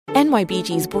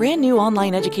NYBG's brand new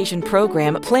online education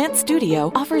program, Plant Studio,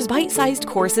 offers bite-sized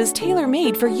courses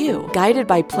tailor-made for you. Guided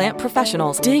by plant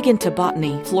professionals, dig into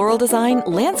botany, floral design,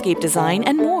 landscape design,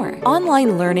 and more.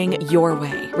 Online learning your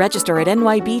way. Register at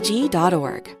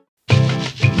nybg.org.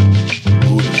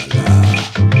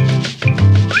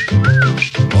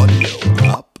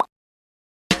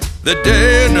 The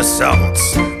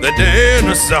Renaissance,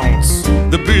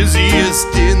 the busiest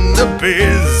in the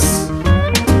biz.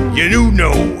 You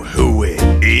know who it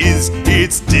is,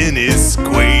 it's Dennis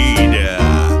Quaid.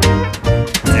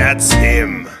 That's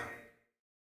him.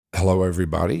 Hello,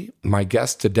 everybody. My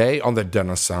guest today on the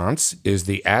Renaissance is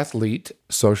the athlete,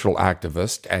 social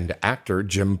activist, and actor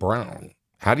Jim Brown.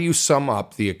 How do you sum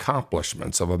up the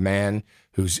accomplishments of a man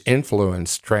whose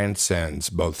influence transcends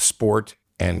both sport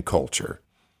and culture?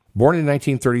 Born in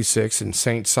 1936 in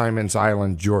St. Simons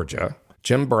Island, Georgia,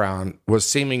 Jim Brown was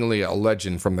seemingly a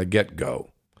legend from the get-go.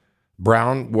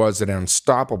 Brown was an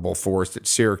unstoppable force at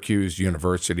Syracuse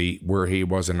University, where he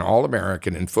was an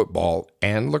All-American in football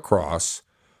and lacrosse,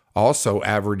 also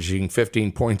averaging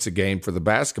 15 points a game for the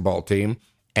basketball team,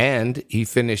 and he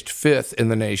finished 5th in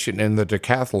the nation in the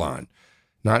decathlon.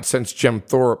 Not since Jim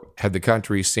Thorpe had the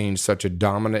country seen such a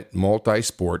dominant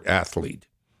multi-sport athlete.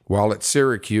 While at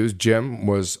Syracuse, Jim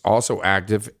was also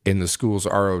active in the school's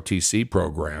ROTC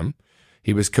program.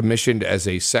 He was commissioned as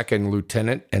a second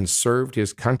lieutenant and served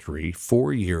his country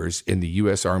 4 years in the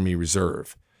U.S. Army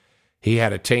Reserve. He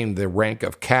had attained the rank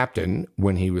of captain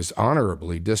when he was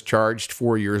honorably discharged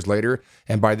 4 years later,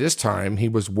 and by this time he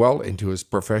was well into his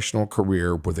professional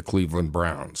career with the Cleveland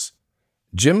Browns.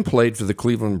 Jim played for the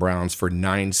Cleveland Browns for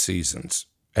 9 seasons.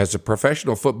 As a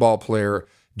professional football player,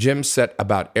 Jim set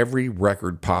about every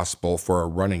record possible for a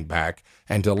running back,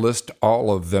 and to list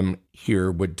all of them here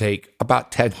would take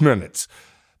about 10 minutes.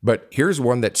 But here's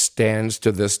one that stands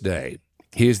to this day.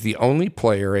 He is the only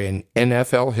player in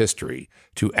NFL history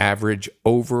to average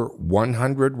over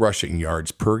 100 rushing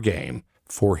yards per game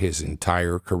for his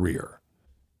entire career.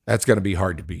 That's going to be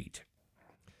hard to beat.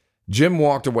 Jim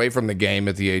walked away from the game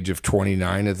at the age of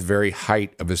 29 at the very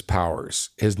height of his powers.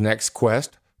 His next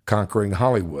quest, conquering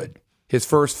Hollywood. His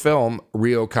first film,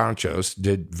 Rio Conchos,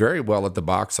 did very well at the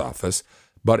box office,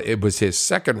 but it was his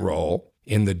second role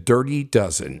in The Dirty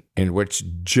Dozen, in which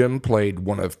Jim played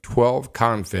one of 12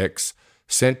 convicts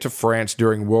sent to France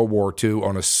during World War II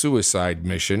on a suicide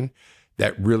mission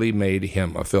that really made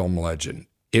him a film legend.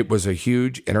 It was a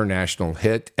huge international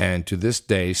hit and to this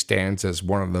day stands as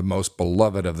one of the most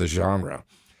beloved of the genre.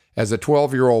 As a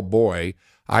 12-year-old boy,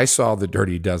 I saw The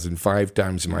Dirty Dozen 5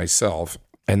 times myself,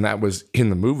 and that was in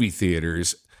the movie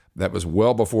theaters. That was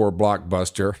well before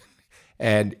Blockbuster,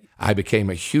 and I became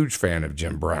a huge fan of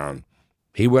Jim Brown.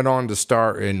 He went on to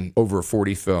star in over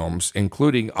 40 films,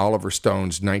 including Oliver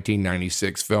Stone's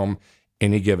 1996 film,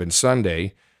 Any Given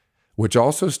Sunday, which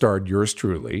also starred yours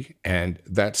truly, and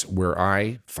that's where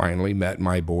I finally met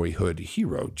my boyhood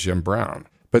hero, Jim Brown.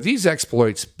 But these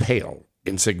exploits pale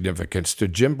in significance to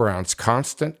Jim Brown's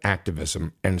constant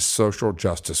activism and social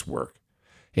justice work.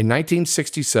 In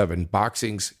 1967,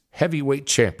 boxing's heavyweight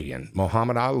champion,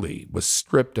 Muhammad Ali, was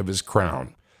stripped of his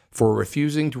crown for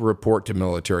refusing to report to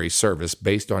military service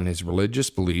based on his religious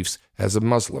beliefs as a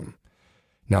Muslim.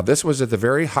 Now, this was at the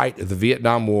very height of the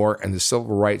Vietnam War and the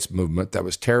civil rights movement that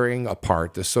was tearing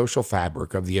apart the social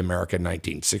fabric of the American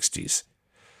 1960s.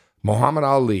 Muhammad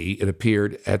Ali, it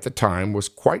appeared at the time, was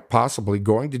quite possibly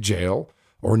going to jail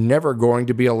or never going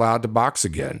to be allowed to box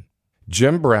again.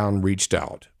 Jim Brown reached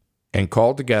out and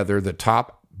called together the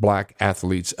top black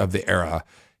athletes of the era,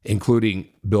 including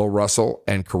Bill Russell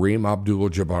and Kareem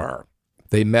Abdul-Jabbar.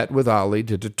 They met with Ali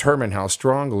to determine how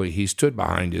strongly he stood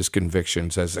behind his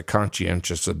convictions as a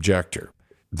conscientious objector.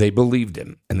 They believed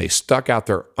him, and they stuck out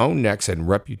their own necks and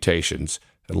reputations,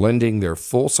 lending their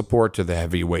full support to the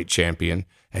heavyweight champion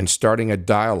and starting a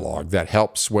dialogue that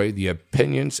helped sway the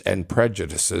opinions and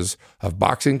prejudices of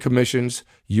boxing commissions,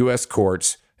 U.S.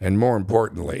 courts, and more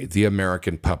importantly, the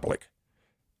American public,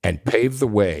 and paved the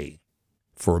way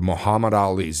for Muhammad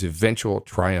Ali's eventual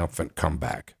triumphant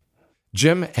comeback.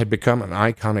 Jim had become an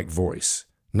iconic voice,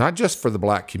 not just for the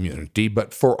black community,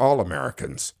 but for all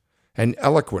Americans. An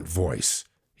eloquent voice,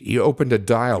 he opened a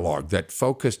dialogue that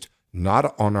focused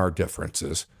not on our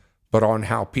differences, but on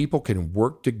how people can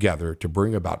work together to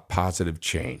bring about positive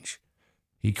change.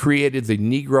 He created the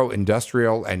Negro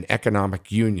Industrial and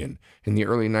Economic Union in the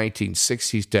early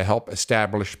 1960s to help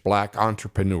establish black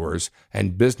entrepreneurs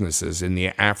and businesses in the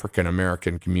African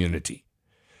American community.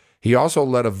 He also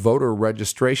led a voter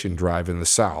registration drive in the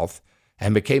South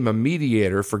and became a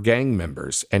mediator for gang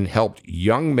members and helped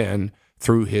young men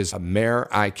through his Mayor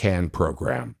I Can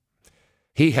program.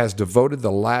 He has devoted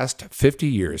the last 50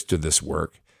 years to this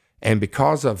work, and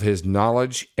because of his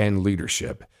knowledge and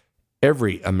leadership,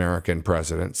 every American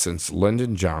president since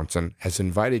Lyndon Johnson has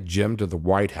invited Jim to the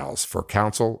White House for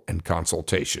counsel and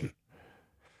consultation.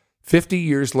 50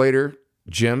 years later,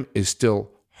 Jim is still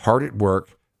hard at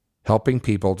work helping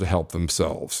people to help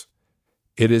themselves.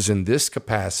 It is in this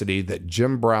capacity that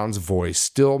Jim Brown's voice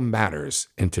still matters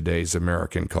in today's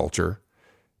American culture,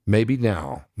 maybe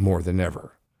now more than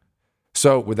ever.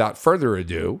 So, without further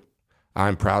ado,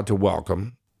 I'm proud to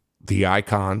welcome the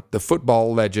icon, the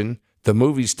football legend, the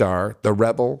movie star, the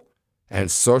rebel, and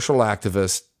social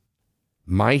activist,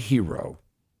 my hero,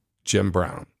 Jim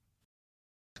Brown.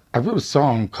 I wrote a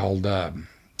song called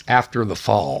After the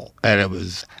Fall, and it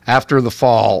was after the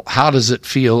fall. How does it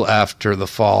feel after the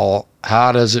fall?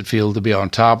 How does it feel to be on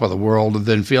top of the world and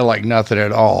then feel like nothing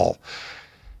at all?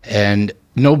 And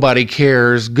nobody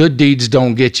cares. Good deeds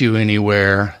don't get you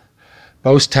anywhere.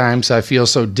 Most times I feel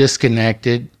so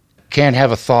disconnected, can't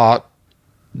have a thought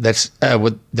that's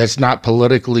not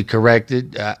politically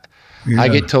corrected. I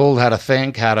get told how to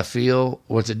think, how to feel,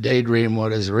 what's a daydream,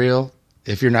 what is real.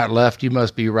 If you're not left, you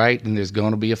must be right, and there's going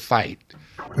to be a fight.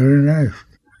 Very nice.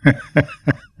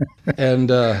 And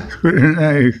Very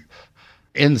nice.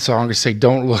 in the song, I say,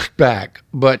 don't look back.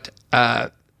 But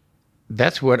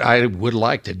that's what I would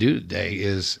like to do today,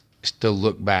 is still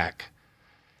look back.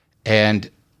 And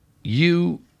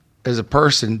you, as a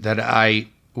person that I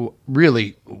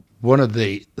really, one of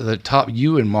the top,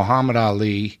 you and Muhammad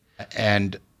Ali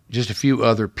and just a few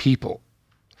other people,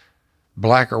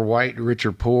 black or white, rich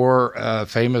or poor,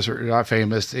 famous or not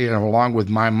famous, along with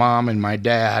my mom and my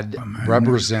dad,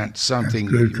 represent something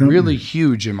really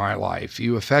huge in my life.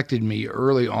 You affected me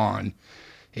early on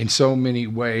in so many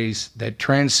ways that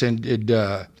transcended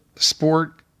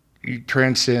sport, you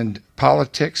transcend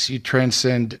politics, you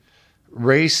transcend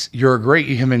race. You're a great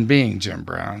human being, Jim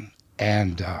Brown,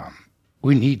 and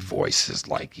we need voices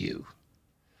like you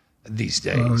these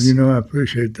days. I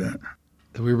appreciate that.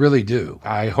 We really do.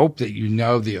 I hope that you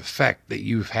know the effect that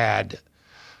you've had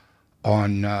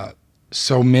on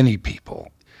so many people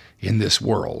in this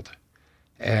world,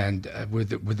 and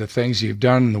with the things you've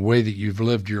done and the way that you've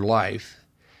lived your life.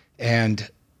 And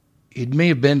it may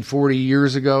have been 40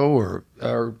 years ago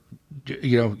or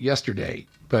yesterday,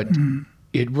 but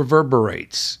it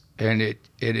reverberates and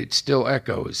it still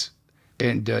echoes.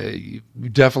 And you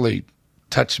definitely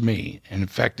touched me and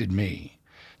affected me.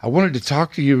 I wanted to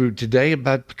talk to you today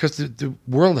about, because the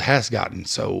world has gotten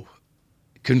so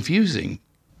confusing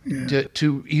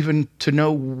to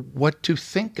know what to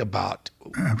think about.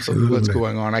 Absolutely. What's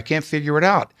going on. I can't figure it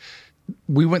out.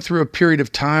 We went through a period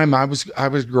of time. I was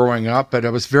growing up, but I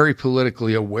was very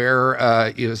politically aware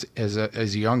as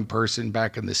a young person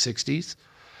back in the 60s.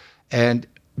 And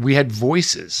we had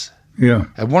voices. Yeah.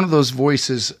 And one of those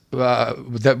voices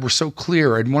that were so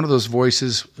clear, and one of those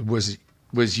voices was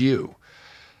you.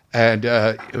 And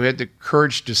we had the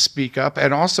courage to speak up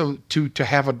and also to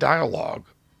have a dialogue.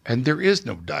 And there is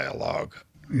no dialogue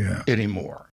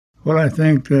anymore. Well, I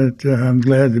think that I'm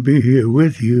glad to be here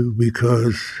with you,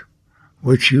 because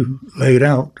what you laid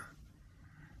out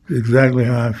is exactly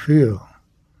how I feel.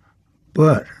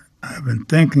 But I've been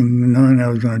thinking, knowing I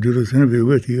was going to do this interview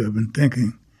with you, I've been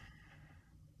thinking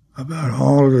about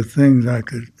all of the things I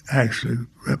could actually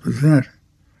represent.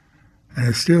 And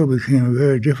it still became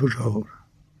very difficult.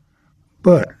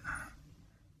 But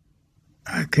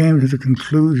I came to the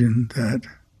conclusion that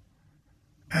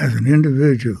as an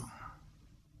individual,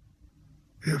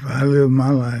 if I live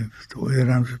my life the way that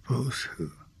I'm supposed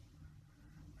to,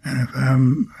 and if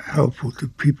I'm helpful to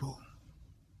people,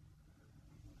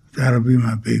 that'll be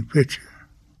my big picture.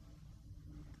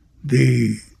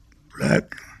 The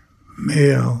black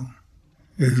male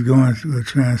is going through a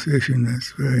transition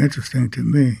that's very interesting to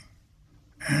me,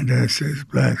 and that says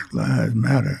Black Lives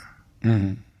Matter.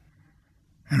 Mm-hmm.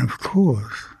 And of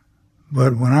course,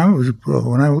 but when I was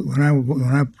when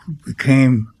I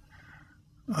became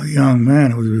a young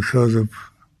man, it was because of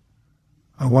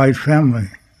a white family,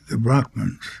 the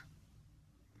Brockmans,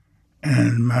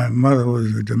 and my mother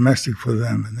was a domestic for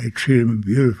them, and they treated me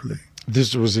beautifully.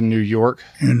 This was in New York?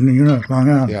 In Long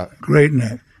Island, Yeah. Great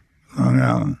Neck, Long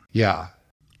Island. Yeah.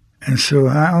 And so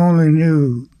I only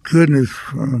knew goodness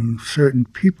from certain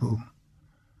people,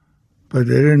 but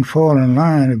they didn't fall in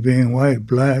line of being white,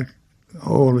 black,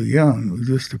 old, or young. It was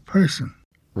just a person.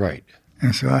 Right.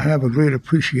 And so I have a great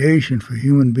appreciation for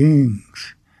human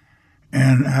beings.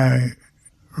 And I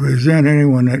resent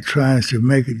anyone that tries to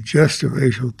make it just a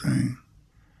racial thing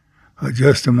or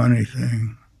just a money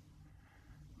thing,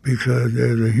 because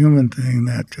there's a human thing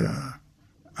that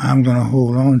I'm going to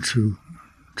hold on to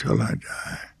till I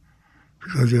die,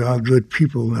 because there are good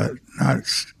people that are not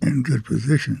in good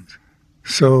positions.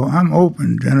 So I'm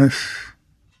open, Dennis,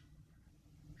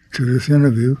 to this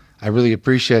interview. I really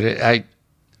appreciate it.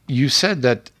 You said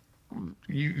that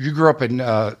you grew up in,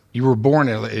 you were born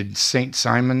in St.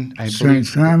 Simon, I believe, St.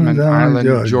 Simon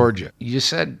Island, Georgia. You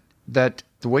said that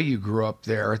the way you grew up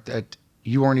there, that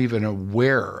you weren't even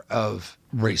aware of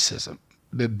racism,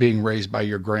 being raised by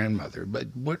your grandmother. But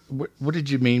what did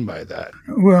you mean by that?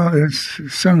 Well, it's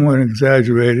somewhat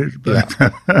exaggerated, but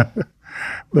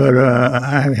but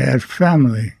I had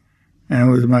family, and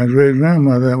it was my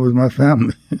great-grandmother that was my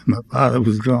family. My father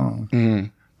was gone. Mm-hmm.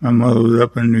 My mother was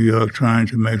up in New York trying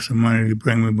to make some money to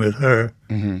bring me with her.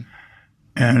 Mm-hmm.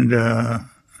 And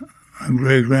my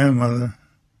great-grandmother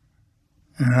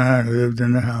and I lived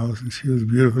in the house, and she was a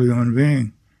beautiful human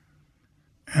being.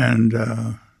 And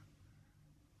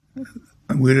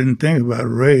we didn't think about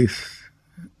race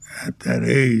at that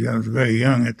age. I was very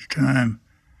young at the time.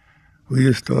 We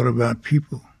just thought about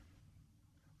people.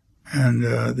 And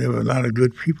there were a lot of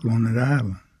good people on that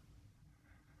island.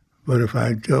 But if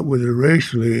I dealt with it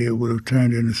racially, it would have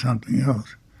turned into something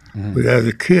else. Mm-hmm. But as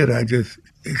a kid, I just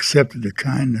accepted the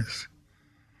kindness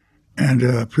and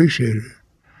appreciated it.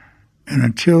 And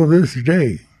until this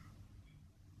day,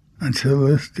 I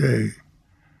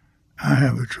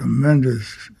have a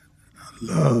tremendous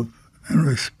love and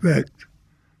respect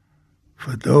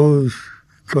for those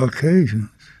Caucasians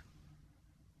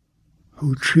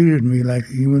who treated me like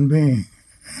a human being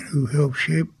and who helped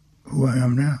shape who I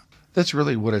am now. That's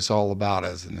really what it's all about,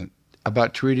 isn't it?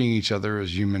 About treating each other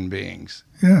as human beings.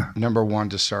 Yeah. Number one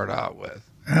to start out with.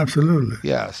 Absolutely.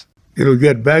 Yes. It'll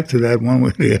get back to that one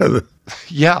way or the other.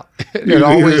 Yeah. It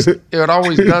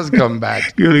always does come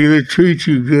back. He'll either treat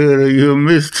you good or he'll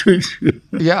mistreat you.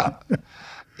 Yeah.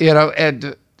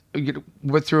 And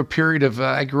went through a period of,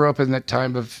 I grew up in that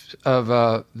time of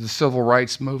the civil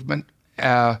rights movement.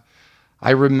 I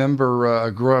remember I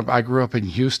grew up in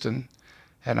Houston.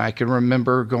 And I can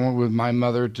remember going with my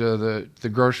mother to the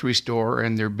grocery store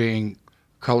and there being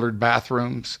colored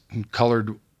bathrooms and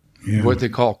colored, what they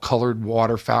call colored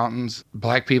water fountains.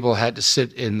 Black people had to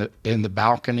sit in the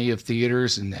balcony of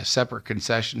theaters and have separate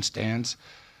concession stands.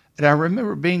 And I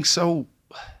remember being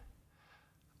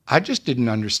I just didn't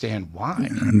understand why.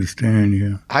 I understand,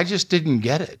 yeah. I just didn't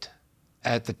get it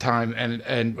at the time,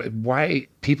 and why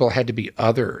people had to be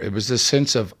other. It was a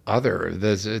sense of other.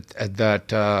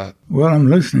 Well, I'm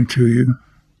listening to you,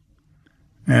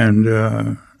 and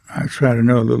I try to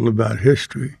know a little about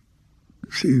history.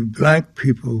 See, black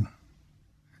people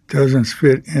doesn't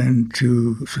fit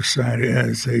into society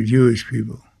as, say, Jewish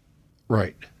people.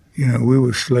 Right. We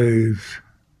were slaves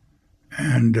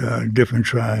and different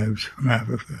tribes from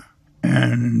Africa,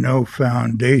 and no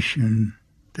foundation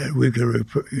that we could,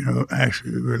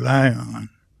 actually rely on.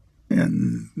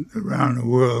 And around the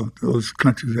world, those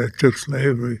countries that took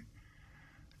slavery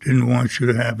didn't want you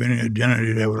to have any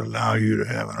identity that would allow you to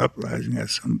have an uprising at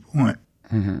some point.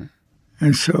 Mm-hmm.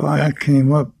 And so I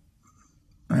came up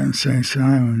in St.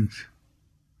 Simon's.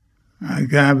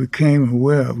 I became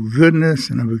aware of goodness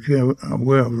and I became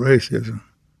aware of racism.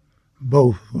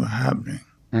 Both were happening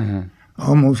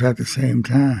almost at the same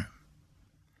time.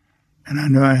 And I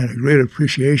know I had a great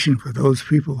appreciation for those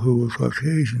people who were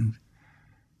Caucasians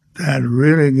that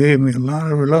really gave me a lot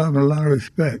of love and a lot of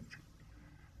respect.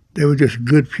 They were just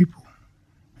good people.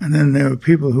 And then there were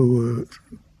people who were,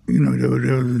 there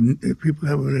were people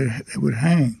that would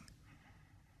hang,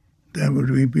 that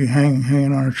would be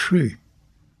hanging on a tree.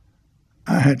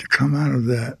 I had to come out of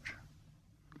that.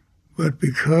 But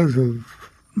because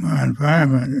of my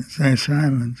environment in St.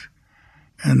 Simon's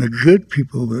and the good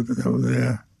people that were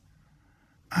there,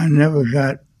 I never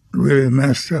got really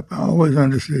messed up. I always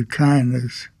understood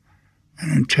kindness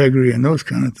and integrity and those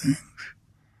kind of things.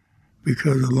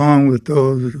 Because along with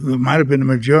those, it might have been the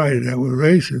majority that were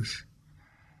racist,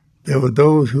 there were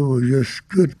those who were just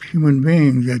good human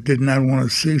beings that did not want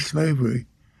to see slavery,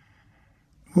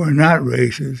 were not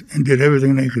racist, and did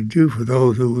everything they could do for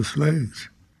those who were slaves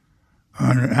or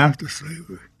after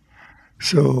slavery.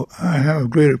 So I have a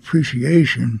great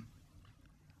appreciation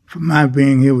for my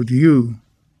being here with you,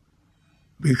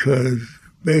 because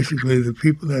basically the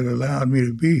people that allowed me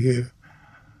to be here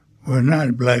were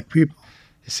not black people.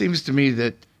 It seems to me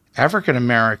that African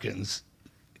Americans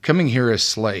coming here as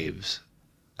slaves,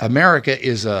 America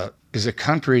is a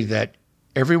country that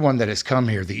everyone that has come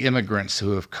here, the immigrants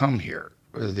who have come here,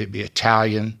 whether they be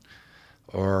Italian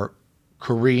or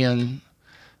Korean,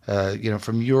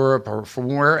 from Europe or from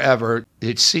wherever,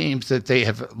 it seems that they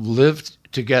have lived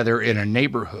together in a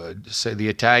neighborhood, say the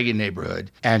Italian neighborhood,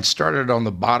 and started on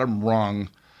the bottom rung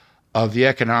of the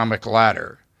economic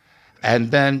ladder.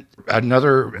 And then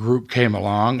another group came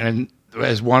along, and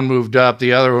as one moved up,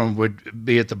 the other one would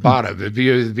be at the bottom. It'd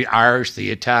be the Irish, the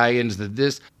Italians, the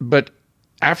this. But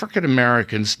African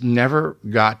Americans never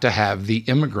got to have the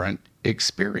immigrant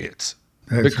experience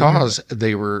because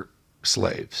they were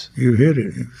slaves. You hit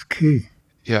it. It was key.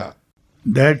 Yeah.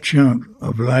 That chunk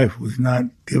of life was not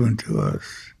given to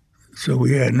us. So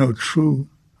we had no true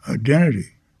identity.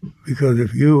 Because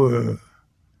if you were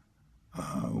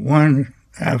one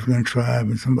African tribe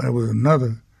and somebody was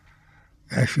another,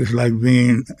 that's just like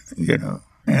being,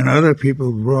 and other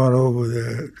people brought over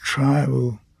their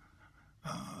tribal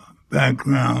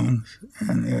backgrounds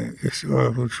and their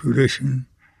historical tradition.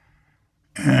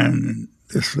 And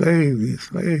the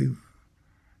slave,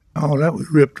 all that was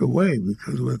ripped away,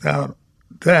 because without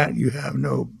that, you have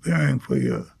no bearing for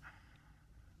your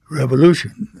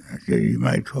revolution, you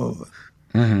might call it.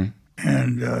 Mm-hmm.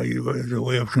 And it was a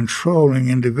way of controlling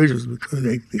individuals because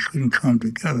they couldn't come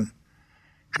together.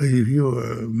 Because if you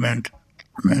were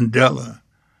Mandela,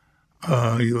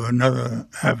 you were another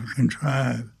African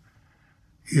tribe,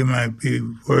 you might be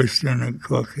worse than a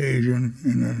Caucasian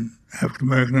and an African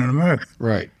American and American.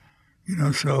 Right.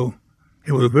 So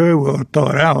it was very well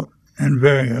thought out and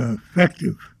very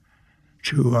effective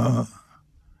to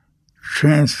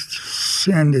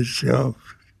transcend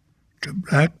itself to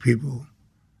black people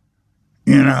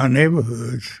in our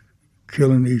neighborhoods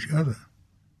killing each other.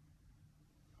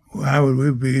 Why would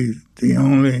we be the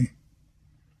only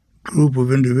group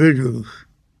of individuals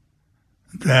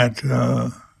that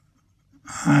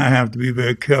I have to be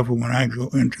very careful when I go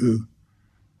into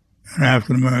an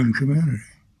African American community?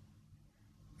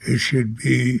 It should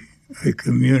be a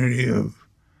community of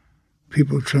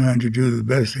people trying to do the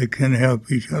best they can to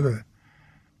help each other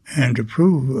and to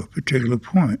prove a particular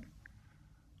point.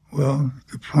 Well,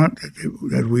 the point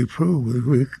that we prove is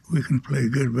we can play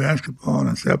good basketball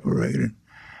and separate and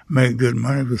make good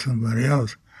money for somebody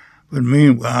else. But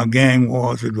meanwhile, gang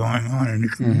wars are going on in the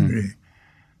community.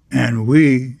 Mm-hmm. And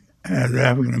we, as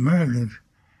African Americans,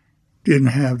 didn't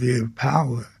have the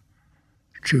power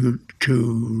to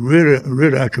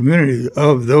rid our communities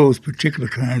of those particular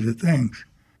kinds of things.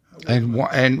 And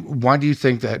why do you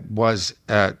think that was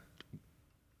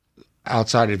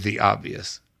outside of the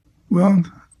obvious? Well,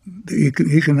 the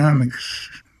economics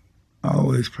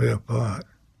always play a part,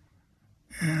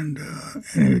 and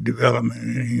any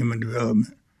development, any human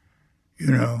development,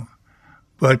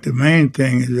 But the main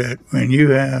thing is that when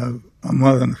you have a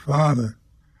mother and a father,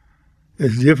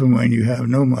 it's different when you have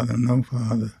no mother and no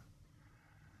father.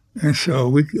 And so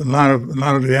a lot of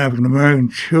the African American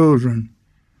children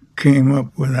came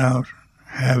up without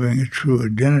having a true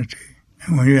identity.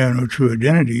 And when you have no true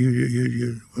identity,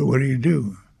 you what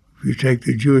do? If you take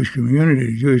the Jewish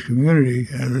community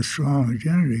has a strong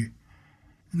identity,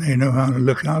 and they know how to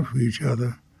look out for each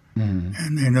other, mm-hmm.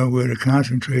 and they know where to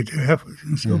concentrate their efforts,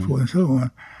 and so mm-hmm. forth and so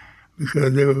on,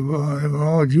 because they were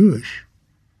all Jewish.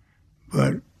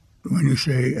 But when you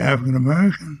say African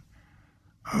American,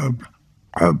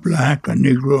 or black, or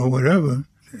Negro, or whatever,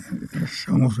 it's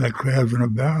almost like crabs in a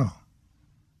barrel.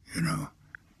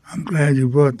 I'm glad you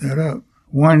brought that up.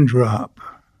 One drop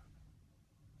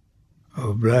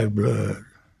of black blood,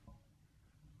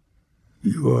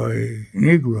 you are a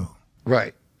Negro.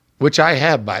 Right. Which I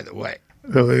have, by the way.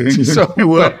 So,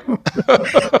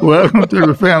 welcome to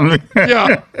the family.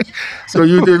 Yeah. So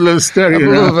you did a little study. I'm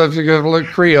a little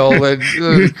Creole and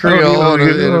Creole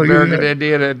and American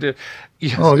Indian. And,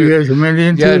 yes, you had some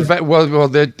Indian too? Yeah, in fact,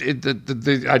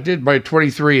 I did my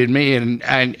 23andMe,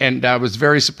 and I was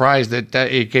very surprised that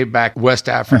it came back West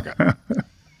Africa.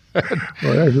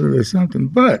 Well, that's really something.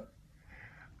 But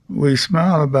we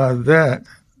smile about that,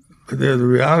 but there's a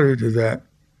reality to that.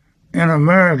 In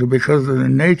America, because of the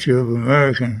nature of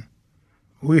American,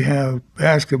 we have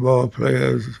basketball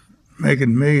players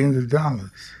making millions of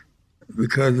dollars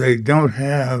because they don't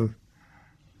have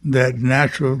that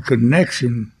natural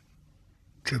connection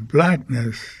to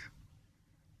blackness.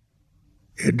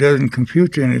 It doesn't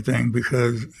compute to anything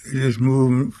because it just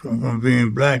moves from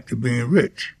being black to being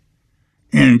rich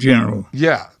in general.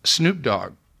 Yeah. Snoop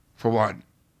Dogg, for one,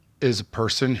 is a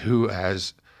person who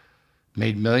has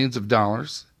made millions of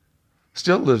dollars,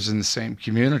 still lives in the same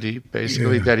community,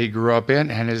 basically, that he grew up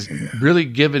in, and has really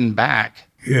given back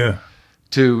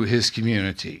to his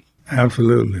community.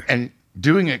 Absolutely. And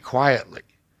doing it quietly.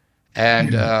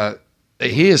 And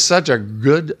he is such a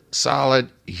good, solid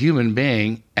human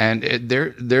being, and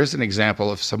there's an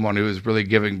example of someone who is really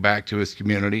giving back to his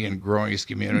community and growing his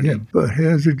community. Yeah, but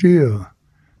here's the deal.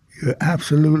 You're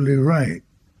absolutely right.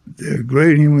 They're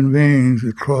great human beings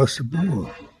across the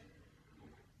board.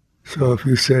 So if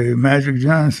you say Magic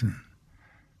Johnson,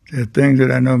 there are things that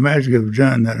I know Magic have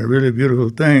done that are really beautiful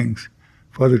things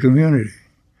for the community.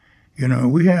 You know,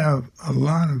 we have a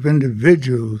lot of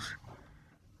individuals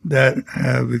that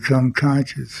have become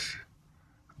conscious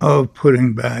of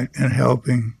putting back and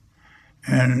helping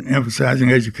and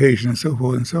emphasizing education and so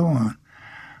forth and so on.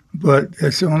 But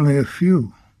it's only a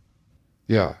few.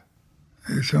 Yeah.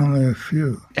 It's only a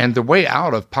few. And the way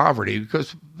out of poverty,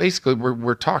 because basically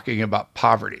we're talking about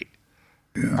poverty.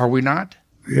 Yeah. Are we not?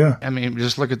 Yeah. I mean,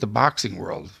 just look at the boxing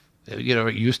world. You know,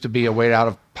 it used to be a way out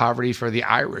of poverty for the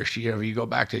Irish. You know, you go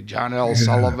back to John L.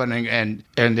 Sullivan and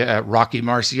Rocky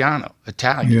Marciano,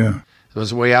 Italian. Yeah. It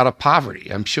was a way out of poverty,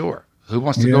 I'm sure. Who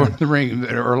wants to go in the ring and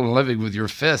earn a living with your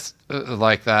fist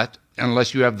like that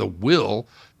unless you have the will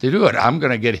to do it? I'm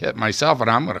going to get hit myself and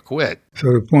I'm going to quit.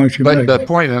 So the point you make. But the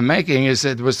point I'm making is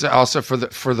that it was also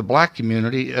for the black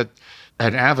community an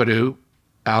avenue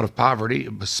out of poverty.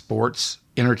 It was sports,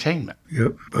 entertainment.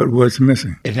 Yep. But what's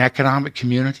missing? An economic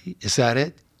community, is that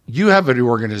it? You have an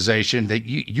organization that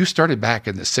you started back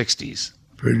in the 60s.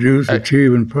 Produce,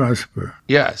 achieve, and prosper.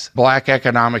 Yes, Black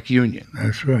Economic Union.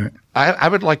 That's right. I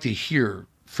would like to hear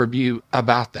from you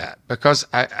about that because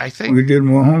I think... We did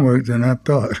more homework than I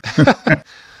thought.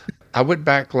 I went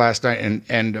back last night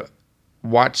and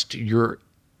watched your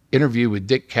interview with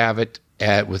Dick Cavett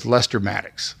with Lester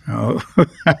Maddox. Oh.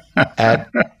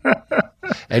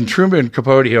 And Truman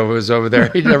Capote was over there.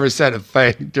 He never said a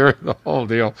thing during the whole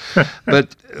deal.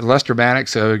 But Lester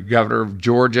Maddox, governor of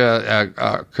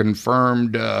Georgia,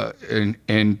 confirmed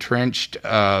entrenched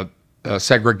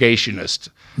segregationist,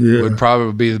 would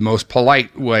probably be the most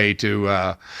polite way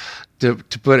to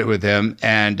put it with him.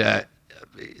 And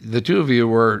the two of you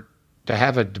were to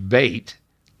have a debate.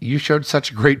 You showed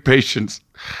such great patience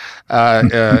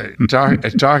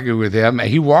talking with him.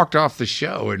 He walked off the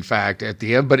show, in fact, at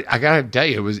the end. But I got to tell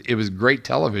you, it was great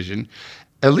television.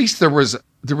 At least there was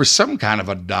some kind of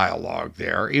a dialogue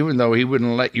there, even though he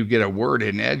wouldn't let you get a word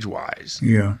in edgewise.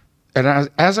 Yeah. And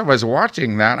as I was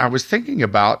watching that, I was thinking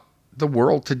about the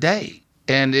world today,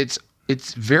 and it's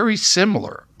very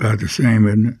similar. About the same,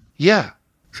 isn't it? Yeah.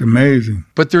 It's amazing.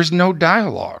 But there's no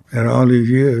dialogue. At all these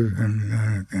years,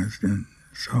 and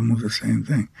it's almost the same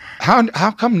thing.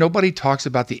 How come nobody talks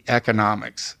about the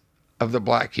economics of the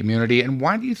black community, and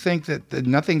why do you think that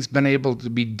nothing's been able to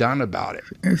be done about it?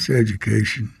 It's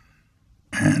education,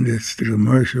 and it's the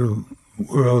commercial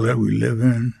world that we live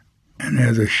in, and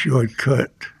there's a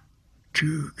shortcut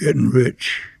to getting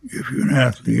rich if you're an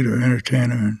athlete or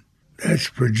entertainer, and that's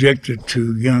projected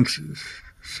to youngsters.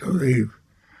 So they've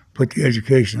put the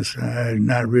education aside and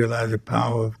not realize the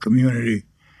power of community,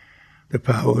 the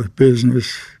power of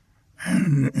business,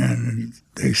 and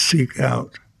they seek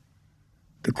out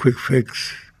the quick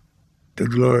fix, the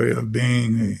glory of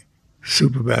being a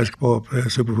super basketball player,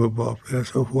 super football player,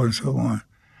 so forth and so on.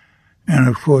 And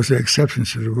of course, there are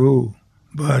exceptions to the rule,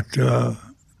 but the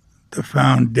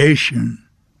foundation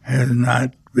has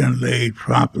not been laid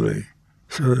properly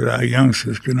so that our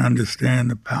youngsters can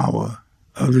understand the power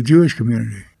of the Jewish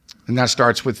community. And that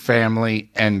starts with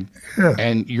family and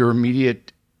your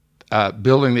immediate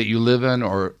building that you live in,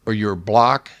 or your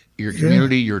block, your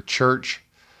community, your church,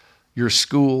 your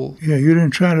school. Yeah, you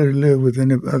didn't try to live with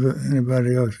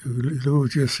anybody else. You live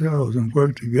with yourselves and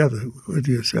work together with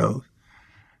yourselves.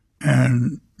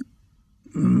 And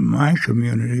my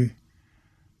community,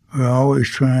 we're always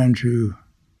trying to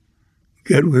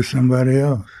get with somebody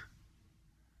else,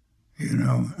 you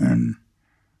know. And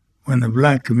when the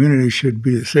black community should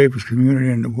be the safest community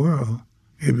in the world,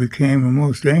 it became the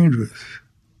most dangerous.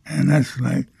 And that's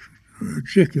like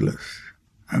ridiculous.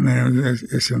 I mean,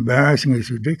 it's embarrassing,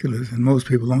 it's ridiculous, and most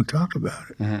people don't talk about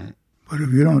it. Mm-hmm. But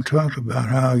if you don't talk about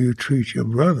how you treat your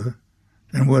brother,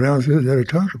 then what else is there to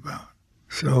talk about?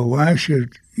 So why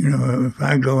should, if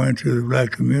I go into the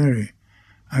black community,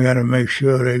 I got to make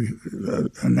sure they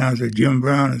announce that Jim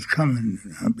Brown is coming.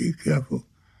 Now be careful.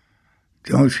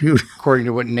 Don't shoot. According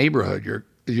to what neighborhood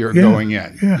you're going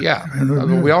in. Yeah.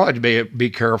 We all have to be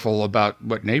careful about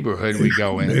what neighborhood we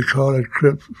go in. They call it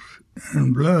Crips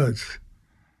and Bloods.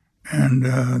 And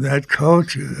that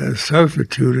culture has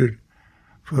substituted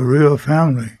for real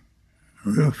family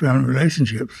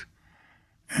relationships.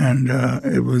 And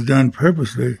it was done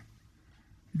purposely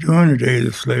during the days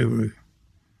of slavery.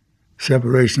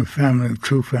 Separation of family, of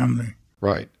true family.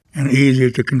 Right. And easier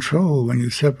to control when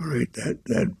you separate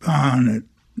that bond that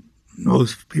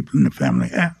most people in the family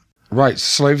have. Right.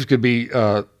 Slaves could be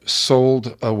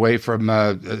sold away from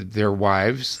their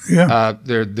wives,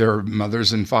 their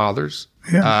mothers and fathers,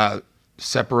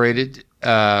 separated,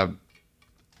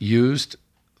 used,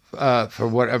 for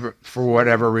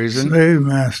whatever reason. Slave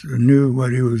master knew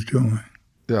what he was doing.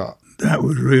 Yeah. That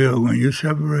was real. When you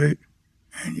separate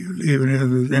and you leave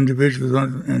those individuals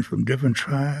and from different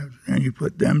tribes and you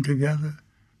put them together,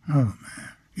 oh man,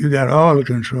 you got all the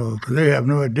control because they have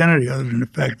no identity other than the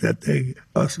fact that they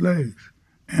are slaves.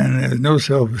 And there's no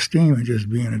self-esteem in just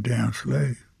being a damn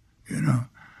slave, you know.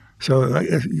 So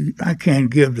I can't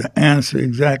give the answer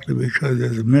exactly because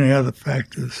there's many other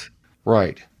factors.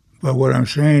 Right. But what I'm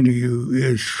saying to you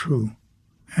is true.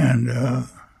 And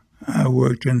I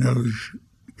worked in those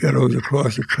ghettos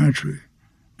across the country.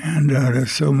 And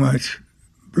there's so much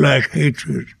black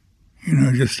hatred, you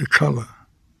know, just the color.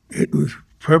 It was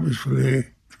purposefully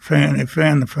fan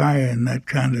the fire and that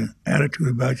kind of attitude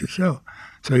about yourself.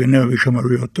 So you never become a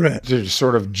real threat. To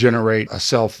sort of generate a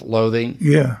self-loathing?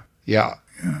 Yeah. Yeah.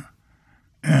 Yeah.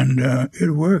 And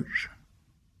it works.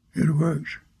 It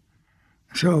works.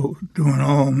 So during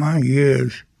all my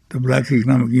years, the Black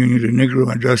Economic Union, the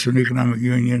Negro Industrial Economic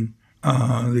Union,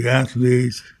 the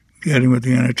athletes, getting with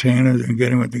the entertainers and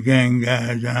getting with the gang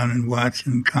guys down in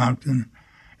Watson, Compton,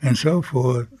 and so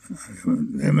forth,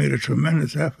 they made a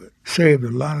tremendous effort, saved a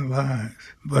lot of lives.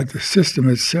 But the system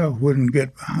itself wouldn't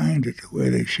get behind it the way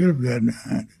they should have gotten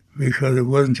behind it because it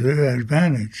wasn't to their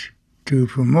advantage to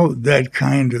promote that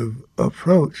kind of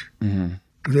approach. Mm-hmm.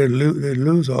 They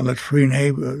lose all that free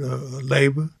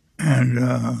labor, and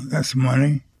that's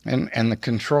money. And the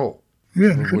control.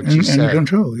 Yeah, and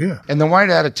control, yeah. And the white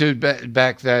attitude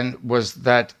back then was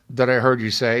that I heard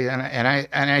you say, and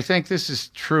I think this is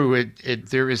true.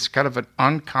 There is kind of an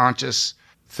unconscious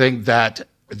thing that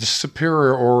the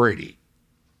superiority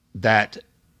that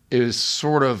is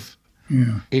sort of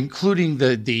including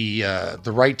the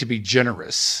right to be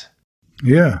generous.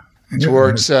 Yeah.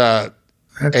 Towards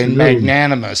and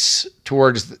magnanimous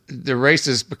towards the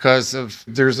races because of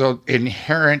there's an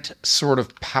inherent sort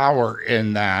of power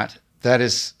in that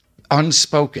is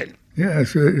unspoken. Yeah,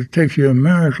 so it takes you a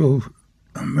miracle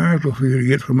for you to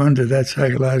get from under that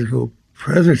psychological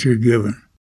presence you're given.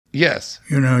 Yes.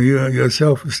 You know, your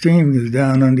self-esteem is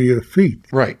down under your feet.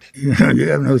 Right. You know, you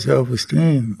have no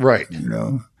self-esteem. Right. You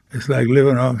know, it's like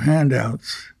living off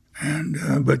handouts.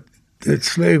 And but that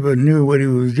slaver knew what he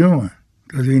was doing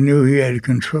because he knew he had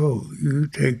control. You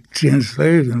take 10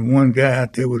 slaves and one guy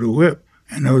out there with a whip,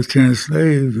 and those 10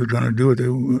 slaves are going to do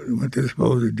what they're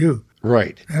supposed to do.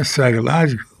 Right. That's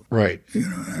psychological. Right. You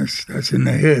know, that's in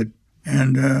the head.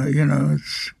 And, you know,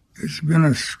 it's been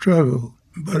a struggle.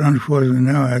 But unfortunately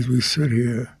now, as we sit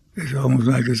here, it's almost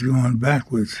like it's going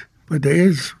backwards. But there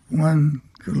is one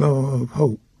glow of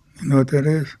hope. You know what that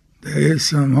is? There is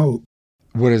some hope.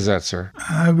 What is that, sir?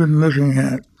 I've been looking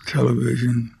at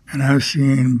television, and I've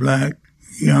seen black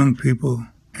young people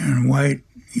and white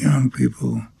young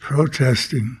people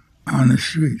protesting on the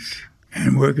streets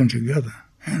and working together.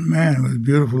 And man, it was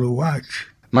beautiful to watch.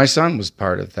 My son was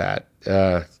part of that,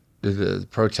 the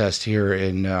protest here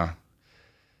in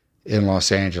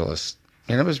Los Angeles,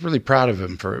 and I was really proud of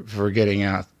him for getting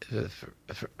out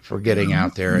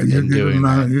out there and doing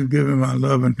that. You give him my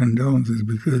love and condolences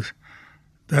because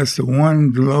that's the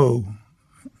one glow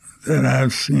that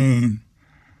I've seen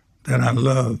that I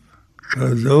love.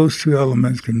 Because those two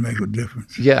elements can make a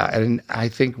difference. Yeah, and I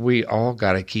think we all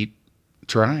got to keep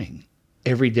trying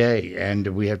every day, and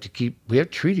we have to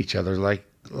treat each other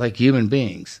like human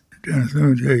beings. Dennis, let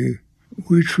me tell you,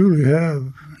 we truly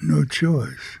have no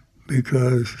choice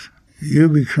because you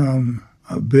become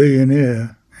a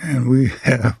billionaire and we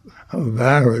have a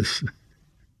virus.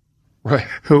 Right.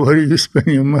 What do you spend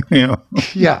your money on?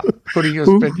 Yeah. What are you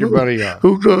going to spend your money on?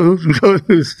 Who can go to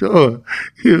the store?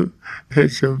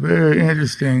 It's a very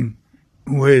interesting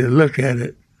way to look at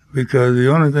it because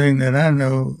the only thing that I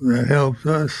know that helps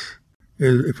us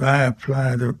is if I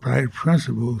apply the right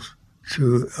principles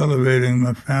to elevating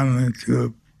my family to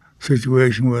a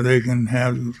situation where they can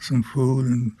have some food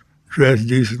and dress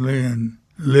decently and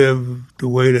live the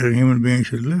way that a human being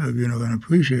should live, you know, and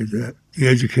appreciate that. The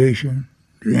education,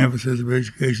 the emphasis of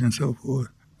education and so forth.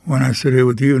 When I sit here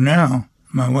with you now,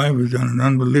 my wife has done an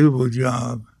unbelievable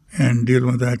job in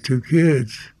dealing with our two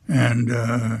kids,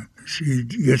 and she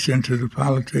gets into the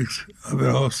politics of it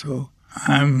also.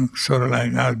 I'm sort of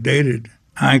like outdated.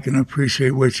 I can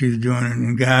appreciate what she's doing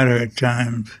and guide her at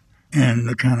times and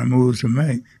the kind of moves to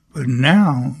make. But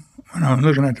now, when I'm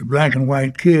looking at the black and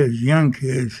white kids, young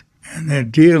kids, and they're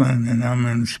dealing and I'm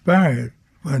inspired,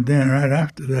 but then right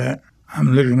after that,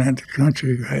 I'm looking at the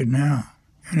country right now.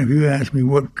 And if you ask me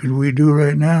what could we do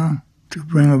right now to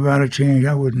bring about a change,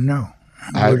 I wouldn't know.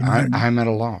 I'm at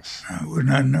a loss. I would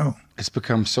not know. It's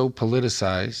become so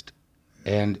politicized,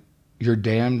 and you're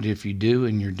damned if you do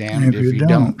and you're damned if you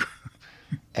don't.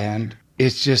 And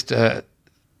it's just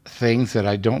things that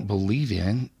I don't believe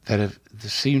in that have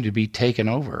seemed to be taken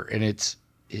over. And it's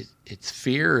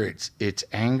fear, it's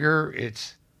anger,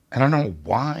 I don't know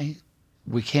why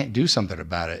we can't do something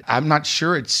about it. I'm not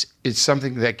sure it's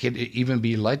something that can even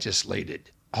be legislated.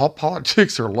 All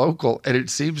politics are local, and it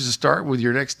seems to start with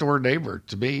your next door neighbor.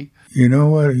 To me, you know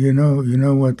what? You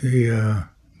know what? There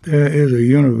is a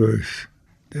universe.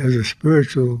 There's a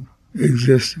spiritual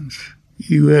existence.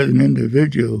 You, as an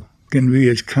individual, can be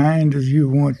as kind as you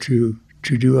want to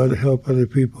help other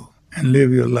people, and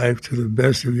live your life to the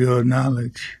best of your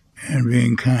knowledge, and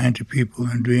being kind to people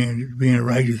and being a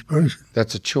righteous person.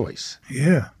 That's a choice.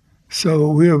 Yeah. So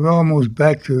we're almost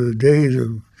back to the days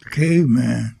of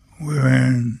caveman,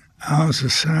 wherein our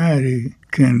society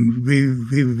can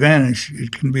be vanished.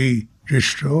 It can be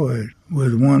destroyed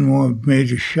with one more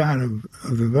major shot of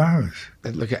the virus.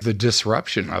 And look at the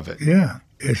disruption of it. Yeah.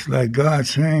 It's like God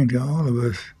saying to all of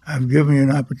us, I've given you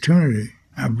an opportunity.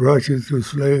 I brought you through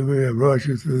slavery. I brought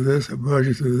you through this. I brought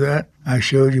you through that. I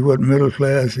showed you what middle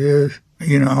class is.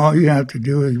 All you have to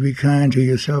do is be kind to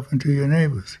yourself and to your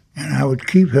neighbors. And I would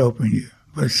keep helping you.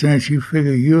 But since you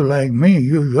figure you're like me,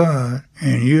 you're God,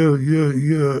 and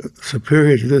you're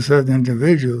superior to this other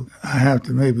individual, I have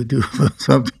to maybe do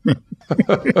something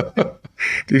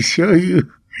to show you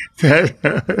that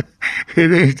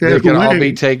it ain't that they can way. all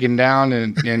be taken down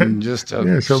and just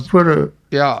yeah. So put a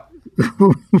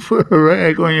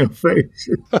rag on your face,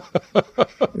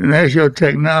 and that's your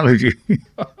technology.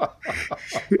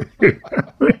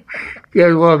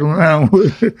 Guys walking around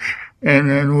with it.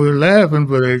 And then we're laughing,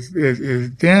 but it's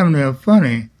damn near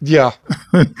funny. Yeah.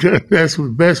 That's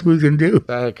the best we can do.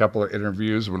 I had a couple of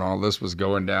interviews when all this was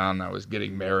going down. I was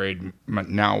getting married. My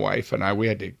now wife and I, we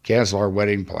had to cancel our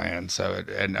wedding plans.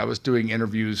 And I was doing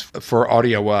interviews for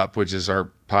Audio Up, which is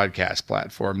our podcast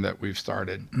platform that we've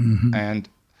started. Mm-hmm. And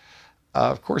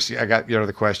of course, I got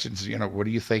the questions. What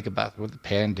do you think about with the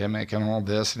pandemic and all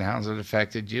this, and how's it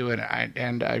affected you?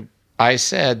 And I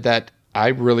said that I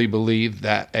really believe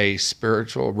that a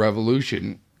spiritual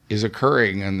revolution is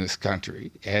occurring in this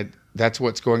country, and that's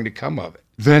what's going to come of it.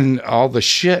 Then all the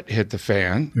shit hit the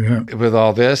fan with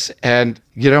all this, and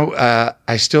I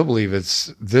still believe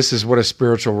this is what a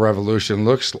spiritual revolution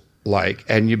looks like,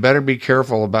 and you better be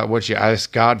careful about what you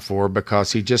ask God for,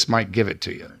 because He just might give it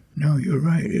to you. No, you're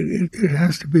right. It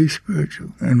has to be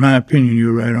spiritual. In my opinion,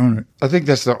 you're right on it. I think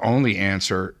that's the only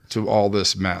answer to all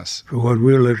this mess. For what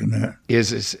we're looking at.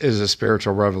 Is a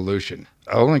spiritual revolution.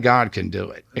 Only God can do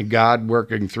it. And God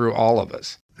working through all of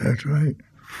us. That's right.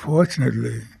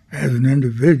 Fortunately, as an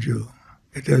individual,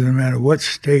 it doesn't matter what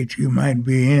state you might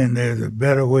be in, there's a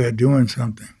better way of doing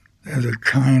something. There's a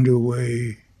kinder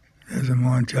way. There's a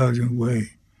more intelligent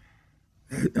way.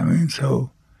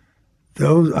 So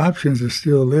those options are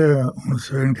still there on a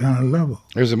certain kind of level.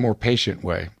 There's a more patient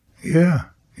way. Yeah,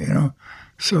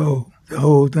 So the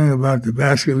whole thing about the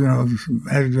basketball,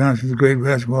 Magic Johnson's a great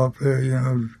basketball player,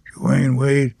 Dwayne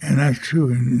Wade, and that's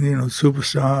true, and,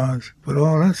 superstars. But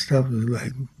all that stuff is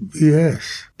like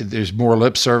BS. There's more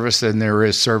lip service than there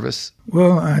is service?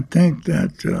 Well, I think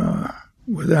that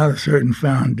without a certain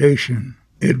foundation,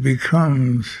 it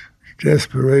becomes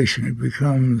desperation. It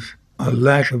becomes a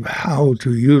lack of how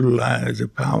to utilize the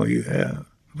power you have.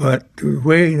 But the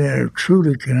way that it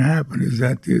truly can happen is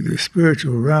that the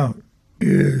spiritual route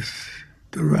is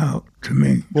the route to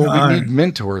me. Well, we need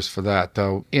mentors for that,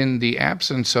 though. In the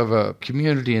absence of a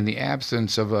community, in the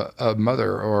absence of a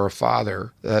mother or a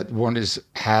father that one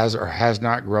has or has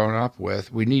not grown up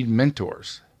with, we need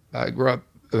mentors. I grew up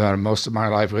most of my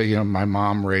life, my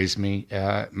mom raised me,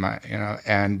 and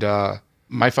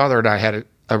my father and I had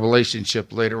a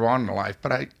relationship later on in life,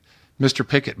 but Mr.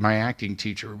 Pickett, my acting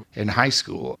teacher in high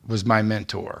school, was my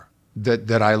mentor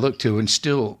that I look to and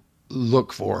still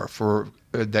look for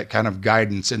that kind of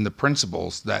guidance in the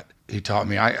principles that he taught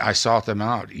me. I sought them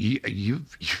out. You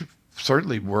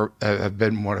certainly have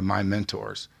been one of my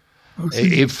mentors,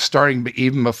 starting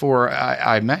even before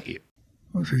I met you.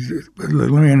 But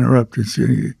look, let me interrupt and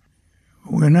say,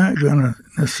 we're not going to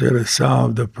necessarily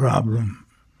solve the problem.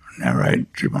 Now,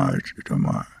 right,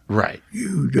 Jamar? Right.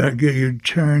 You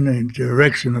turn the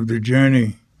direction of the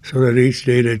journey so that each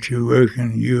day that you're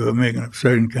working, you are making a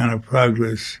certain kind of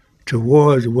progress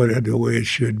towards the way it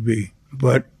should be.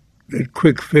 But that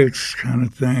quick fix kind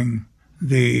of thing,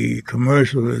 the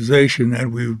commercialization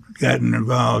that we've gotten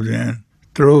involved in,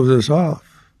 throws us off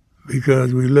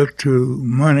because we look to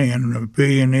money and the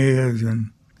billionaires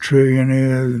and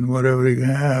trillionaires and whatever they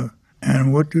have.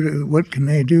 And what can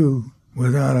they do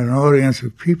without an audience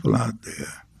of people out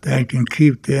there that can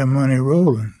keep their money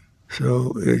rolling?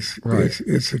 So it's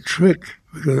a trick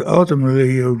Because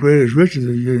ultimately, your greatest riches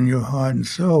is in your heart and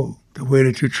soul, the way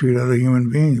that you treat other human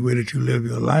beings, the way that you live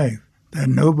your life, that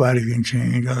nobody can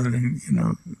change other than,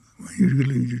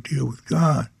 when you deal with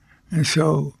God. And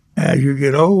so as you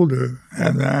get older,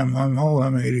 as I'm old,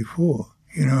 I'm 84.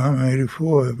 I'm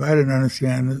 84. If I didn't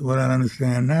understand what I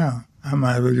understand now, I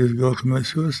might as well just go commit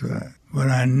suicide. But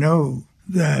I know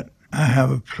that I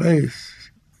have a place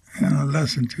and a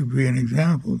lesson to be an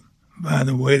example by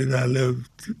the way that I live,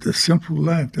 the simple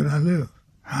life that I live,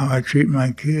 how I treat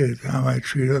my kids, how I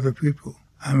treat other people.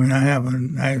 I mean, I have a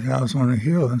nice house on a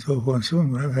hill and so forth and so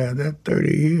on, but I've had that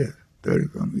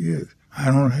 30-something years. I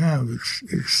don't have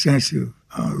extensive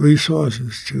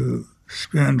resources to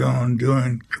spend on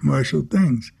doing commercial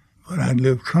things, but I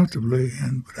live comfortably,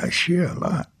 but I share a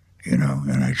lot, and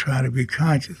I try to be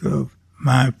conscious of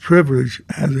my privilege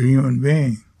as a human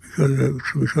being,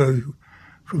 because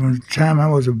from the time I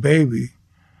was a baby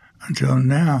until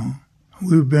now,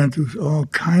 we've been through all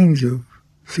kinds of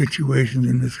situations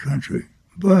in this country.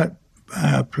 But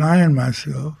by applying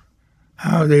myself,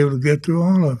 I was able to get through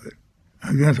all of it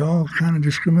against all kind of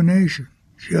discrimination,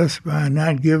 just by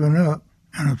not giving up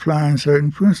and applying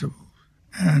certain principles.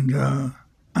 And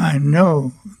I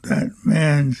know that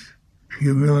man's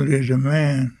humility as a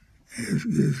man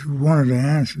is one of the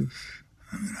answers.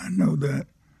 I mean, I know that,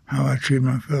 how I treat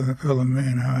my fellow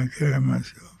man, how I carry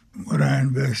myself, what I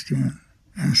invest in.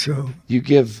 And so you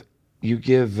give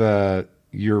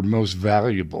your most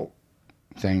valuable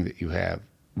thing that you have,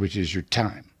 which is your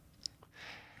time.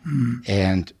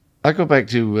 And I go back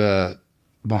to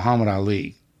Muhammad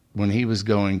Ali when he was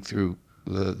going through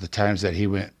the times that he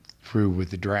went through with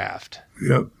the draft,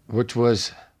 Yep. which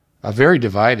was a very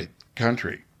divided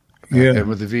country. Yeah. And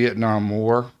with the Vietnam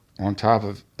War on top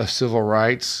of civil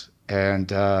rights and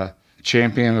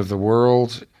champion of the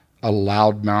world, a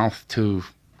loudmouth to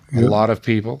a lot of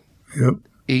people. Yep.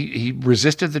 He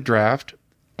resisted the draft,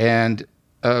 and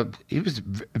he was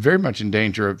very much in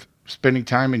danger of spending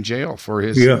time in jail for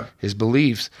his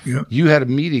beliefs. Yep. You had a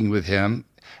meeting with him,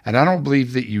 and I don't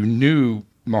believe that you knew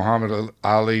Muhammad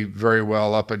Ali very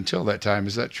well up until that time.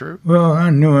 Is that true? Well,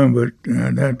 I knew him, but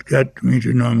that got me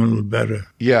to know him a little better.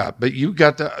 Yeah, but you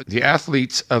got the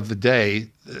athletes of the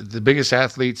day, the biggest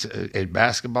athletes in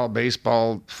basketball,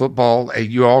 baseball, football,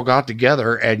 and you all got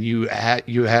together and you had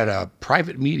a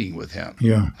private meeting with him.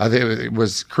 Yeah. I think it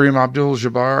was Kareem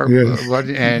Abdul-Jabbar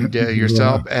Yes. and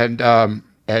yourself, and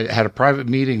had a private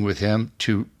meeting with him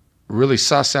to really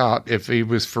suss out if he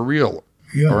was for real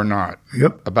or not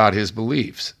about his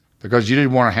beliefs, because you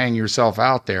didn't want to hang yourself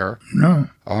out there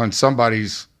on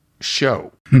somebody's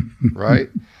show, right?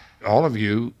 All of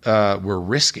you were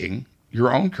risking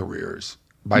your own careers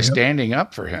by standing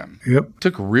up for him. Yep.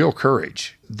 Took real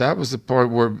courage. That was the part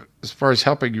where, as far as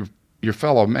helping your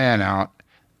fellow man out,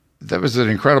 that was an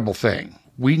incredible thing.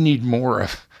 We need more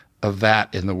of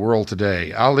that in the world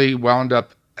today. Ali wound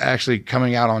up actually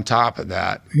coming out on top of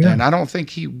that. Yeah. And I don't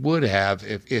think he would have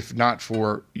if not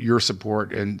for your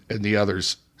support and the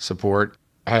others' support.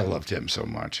 I loved him so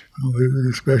much. Oh, he was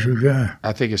a special guy.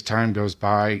 I think as time goes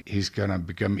by, he's going to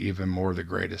become even more the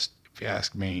greatest, if you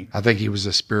ask me. I think he was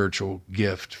a spiritual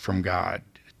gift from God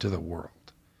to the world.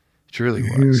 It really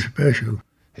was. He was special.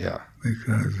 Yeah.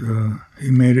 Because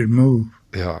he made it move.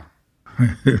 Yeah.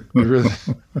 Really.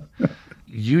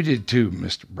 You did too,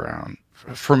 Mr. Brown.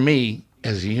 For me,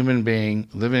 as a human being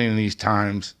living in these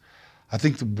times, I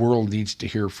think the world needs to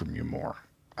hear from you more.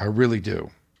 I really do.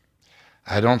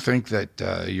 I don't think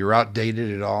that you're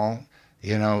outdated at all.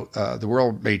 The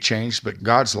world may change, but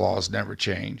God's laws never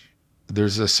change.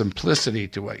 There's a simplicity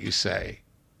to what you say,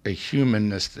 a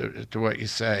humanness to what you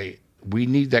say. We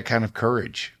need that kind of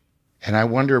courage. And I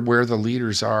wonder where the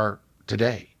leaders are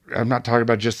today. I'm not talking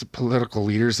about just the political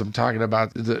leaders. I'm talking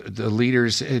about the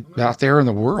leaders out there in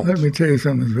the world. Let me tell you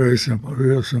something that's very simple,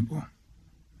 real simple.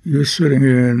 You're sitting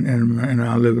here in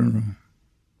our living room,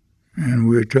 and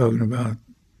we're talking about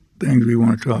things we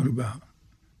want to talk about.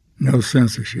 No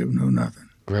censorship, no nothing.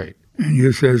 Great. And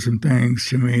you said some things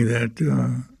to me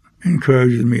that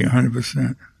encourages me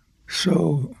 100%.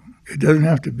 So it doesn't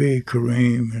have to be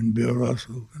Kareem and Bill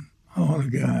Russell and all the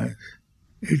guys.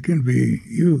 It can be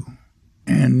you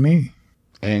and me.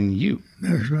 And you.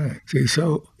 That's right. See,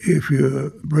 so if you're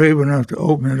brave enough to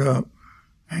open it up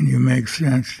and you make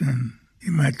sense, then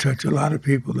you might touch a lot of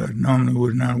people that normally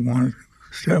would not want to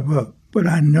step up. But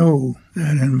I know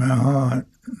that in my heart,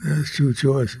 there's two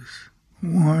choices.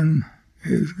 One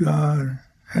is God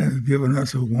has given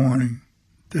us a warning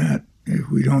that if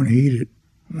we don't heed it,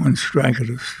 one strike of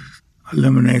us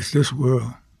eliminates this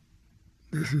world.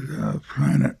 This is our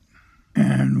planet.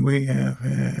 And we have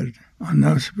had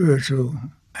enough spiritual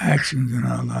actions in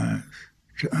our lives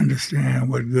to understand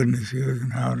what goodness is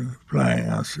and how to apply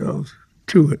ourselves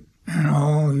to it. And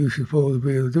all you're supposed to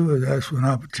be able to do is ask for an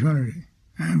opportunity.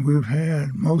 And we've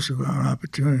had most of our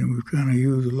opportunity. We've kind of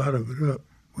used a lot of it up.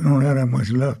 We don't have that much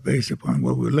left based upon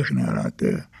what we're looking at out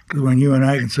there. Because when you and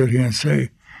I can sit here and say,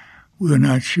 we're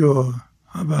not sure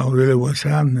about really what's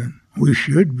happening, we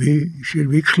should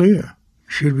be clear.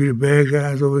 Should be the bad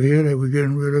guys over here that we're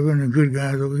getting rid of and the good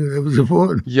guys over here that we're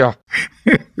supporting. Yeah.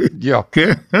 Yeah.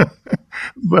 Okay?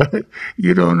 But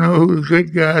you don't know who the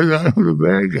good guys are, who the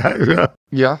bad guys are.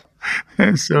 Yeah.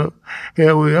 And so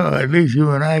here we are. At least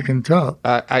you and I can talk.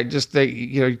 I just think,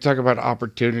 you talk about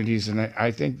opportunities, and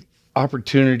I think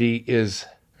opportunity is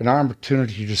an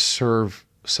opportunity to serve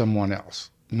someone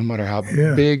else, no matter how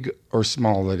big or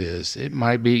small it is. It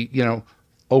might be,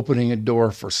 opening a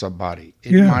door for somebody.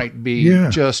 It might be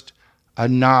just a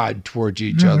nod towards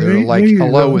each other, like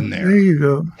hello in there. There you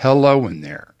go. Hello in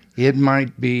there. It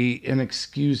might be an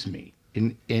excuse me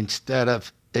instead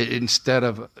of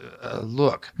a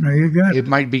look. No, you got it.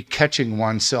 Might be catching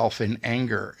oneself in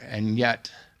anger and yet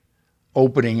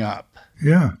opening up.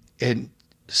 Yeah. And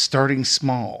starting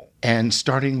small and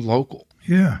starting local.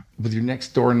 Yeah. With your next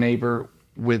door neighbor,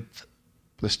 with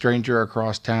the stranger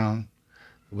across town,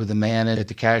 with the man at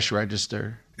the cash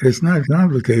register. It's not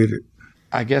complicated.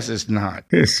 I guess it's not.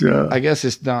 I guess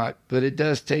it's not, but it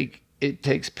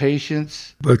takes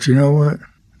patience. But you know what?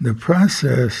 The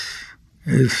process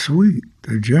is sweet.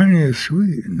 The journey is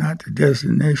sweet, not the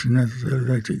destination necessarily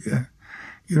that you get.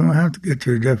 You don't have to get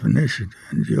to the definition to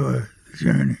enjoy the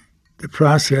journey. The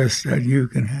process that you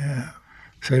can have.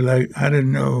 Say, like, I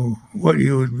didn't know what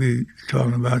you would be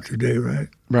talking about today, right?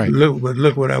 Right. But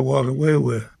look what I walk away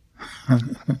with. I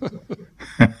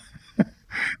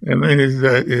mean,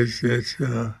 it's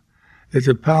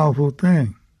a powerful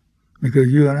thing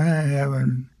because you and I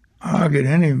haven't argued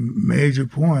any major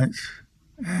points,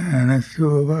 and it's two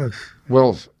of us.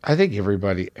 Well, I think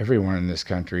everyone in this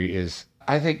country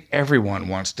I think everyone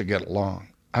wants to get along.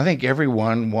 I think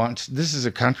everyone wants, this is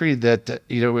a country that,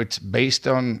 it's based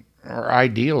on our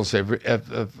ideals of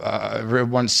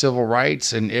everyone's civil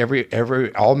rights and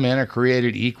all men are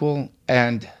created equal.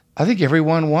 And I think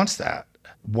everyone wants that.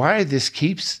 Why this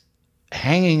keeps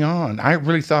hanging on? I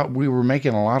really thought we were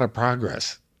making a lot of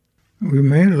progress. We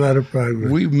made a lot of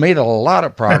progress. We made a lot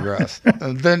of progress.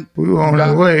 And then we were on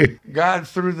our way. God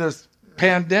threw this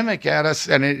pandemic at us,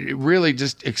 and it really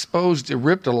just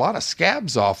ripped a lot of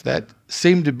scabs off that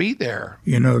seemed to be there.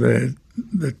 That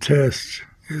the test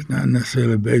is not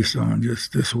necessarily based on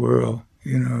just this world.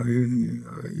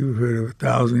 You've heard of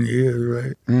 1,000 years,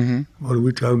 right? Mm-hmm. What are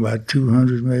we talking about,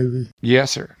 200 maybe? Yes,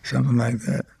 sir. Something like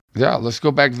that. Yeah, let's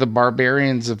go back to the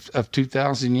barbarians of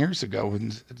 2,000 years ago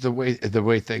and the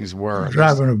way things were.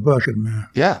 Driving a bucket, man.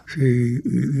 Yeah. See,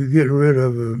 you get rid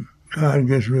of it. God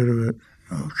gets rid of it.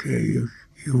 Okay,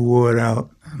 you wore it out.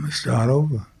 I'm going to start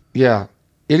over. Yeah.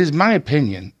 It is my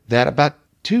opinion that about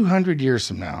 200 years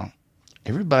from now,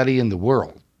 everybody in the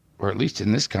world, or at least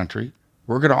in this country,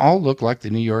 we're going to all look like the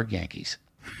New York Yankees.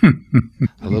 A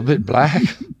little bit black, a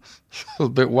little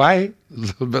bit white, a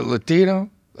little bit Latino,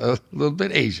 a little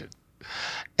bit Asian.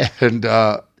 And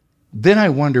then I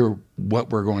wonder what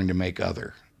we're going to make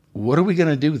other. What are we going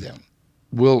to do then?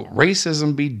 Will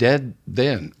racism be dead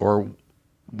then? Or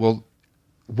what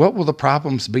will the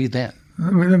problems be then?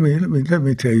 Let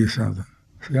me tell you something.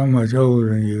 See, I'm much older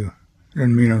than you.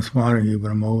 Doesn't mean I'm smarter than you,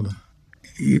 but I'm older.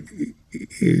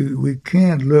 We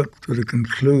can't look to the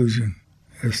conclusion.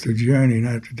 It's the journey,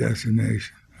 not the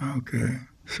destination. Okay.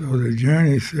 So the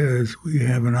journey says we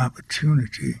have an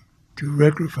opportunity to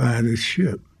rectify this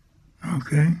ship.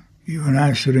 Okay? You and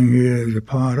I sitting here as a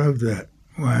part of that.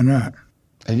 Why not?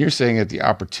 And you're saying that the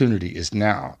opportunity is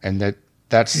now, and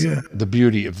that's the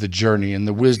beauty of the journey and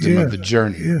the wisdom of the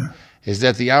journey. Yeah. Is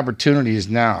that the opportunity is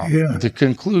now. Yeah. The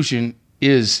conclusion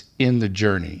is in the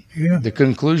journey. Yeah. The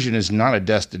conclusion is not a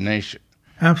destination.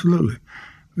 Absolutely.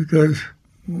 Because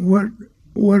what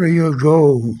are your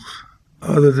goals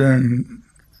other than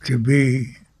to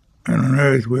be on an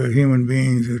earth where human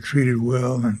beings are treated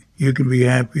well and you can be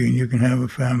happy and you can have a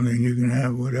family and you can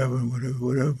have whatever.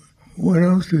 What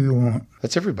else do you want?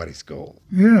 That's everybody's goal.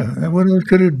 Yeah. And what else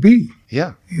could it be?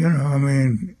 Yeah. You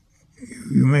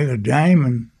make a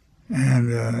diamond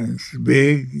and it's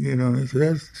big, so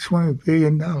that's $20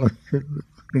 billion.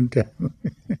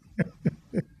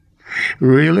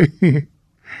 Really?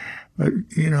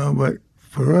 But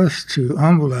for us to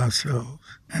humble ourselves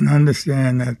and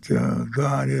understand that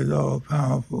God is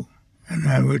all-powerful and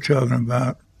that we're talking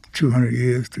about 200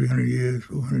 years, 300 years,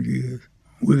 400 years,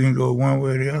 we can go one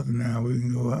way or the other now. We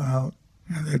can go out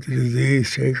and let the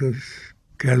disease take us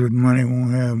Guys with money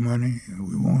won't have money.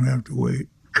 We won't have to wait.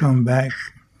 Come back,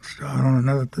 start on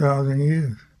another 1,000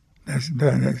 years.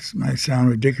 That might sound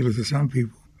ridiculous to some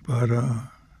people, but I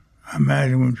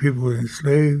imagine when people were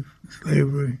enslaved,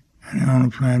 slavery, and they're on a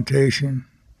plantation,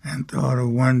 and thought of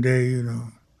one day, you know,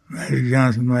 Magic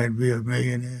Johnson might be a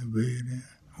millionaire, billionaire.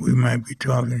 We might be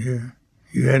talking here.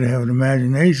 You had to have an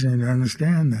imagination to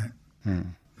understand that.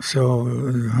 So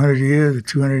 100 years or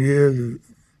 200 years,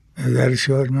 is that a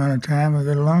short amount of time or is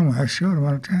that a long one? That's a short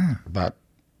amount of time. About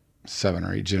 7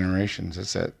 or 8 generations,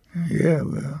 that's it. Yeah,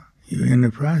 well, you're in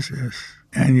the process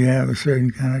and you have a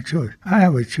certain kind of choice. I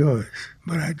have a choice,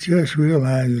 but I just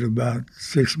realized it about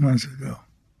 6 months ago.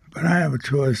 But I have a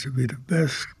choice to be the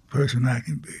best person I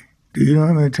can be. Do you know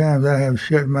how many times I have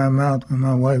shut my mouth when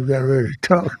my wife got ready to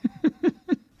talk?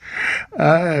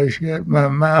 I have shut my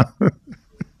mouth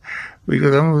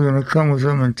because I'm going to come with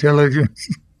some intelligence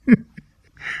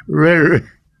rhetoric,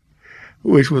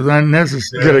 which was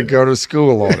unnecessary. Gonna go to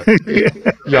school on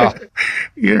it. Yeah.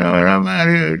 You know, and I'm out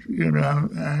here, you know,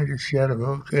 I just shut up,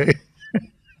 okay?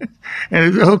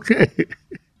 And it's okay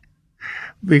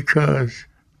because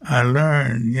I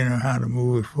learned, you know, how to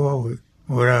move it forward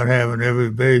without having every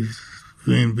base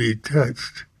being be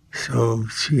touched. So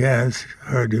she has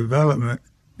her development,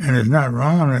 and it's not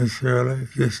wrong necessarily,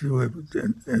 it's just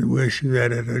where she's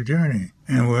at her journey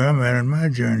and where I'm at in my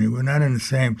journey. We're not in the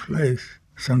same place.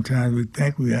 Sometimes we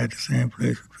think we're at the same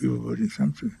place with people, but it's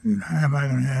something, you know, how am I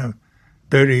going to have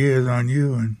 30 years on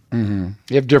you? And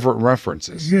You have different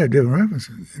references. yeah, different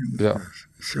references. Yeah.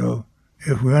 So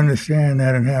if we understand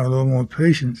that and have a little more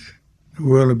patience, the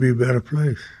world will be a better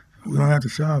place. We don't have to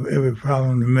solve every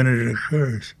problem the minute it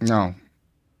occurs. No,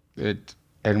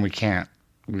 and we can't.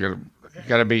 We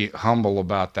gotta be humble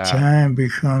about that. Time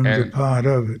becomes a And- part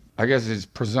of it. I guess it's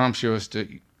presumptuous to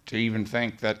even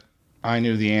think that I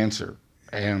knew the answer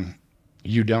and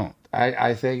you don't.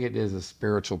 I think it is a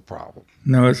spiritual problem.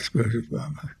 No, it's a spiritual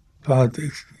problem.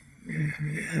 Politics,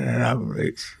 it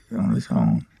operates on its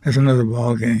own. That's another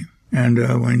ball game. And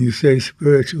when you say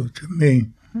spiritual, to me,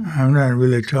 I'm not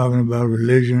really talking about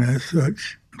religion as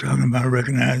such. I'm talking about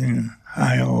recognizing a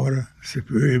higher order,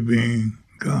 superior being,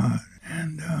 God.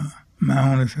 And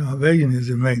my only salvation is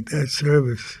to make that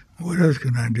service. What else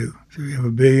can I do? So you have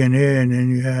a billionaire and then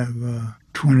you have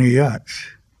 20 yachts.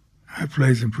 I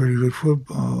played some pretty good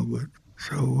football, but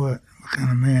so what? What kind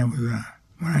of man was I?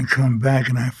 When I come back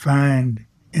and I find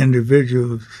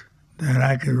individuals that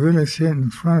I could really sit in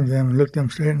front of them and look them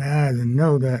straight in the eyes and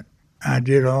know that I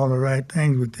did all the right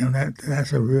things with them,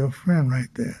 that's a real friend right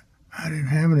there. I didn't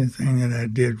have anything that I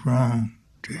did wrong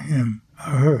to him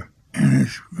or her. And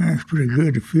it's pretty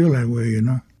good to feel that way, you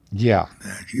know, Yeah.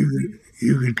 that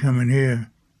you could come in here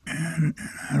and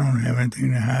I don't have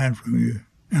anything to hide from you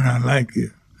and I like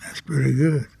you. That's pretty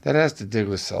good. That has to do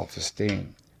with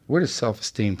self-esteem. Where does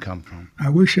self-esteem come from? I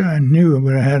wish I knew,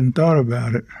 but I hadn't thought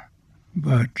about it.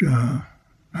 But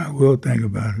I will think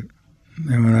about it.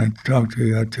 And when I talk to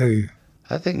you, I'll tell you.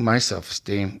 I think my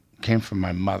self-esteem came from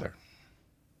my mother.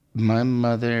 My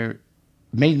mother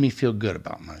made me feel good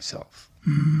about myself,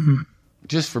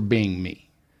 just for being me.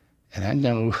 And I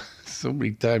know so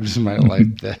many times in my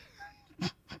life that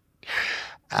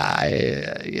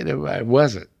I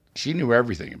wasn't. She knew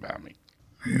everything about me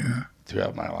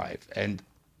throughout my life, and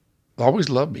always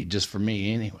loved me just for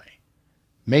me anyway.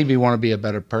 Made me want to be a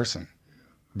better person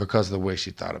because of the way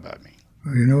she thought about me.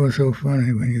 Well, you know what's so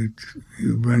funny? When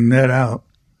you bring that out,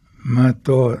 my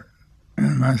thought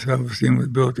and my self-esteem was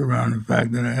built around the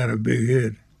fact that I had a big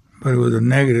head. But it was a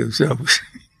negative self-esteem.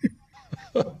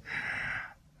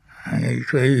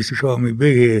 They used to call me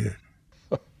Big Head.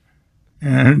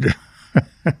 And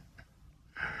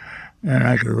and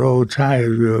I could roll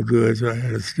tires real good, so I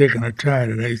had a stick and a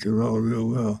tire that I used to roll real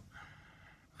well.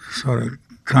 Sort of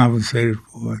compensated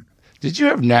for it. Did you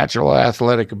have natural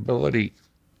athletic ability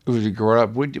when you grew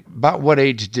up? About what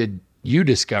age did you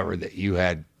discover that you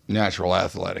had natural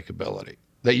athletic ability?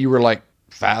 That you were like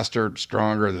faster,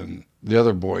 stronger than the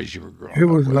other boys you were growing up It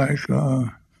was with? like,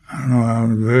 I don't know, I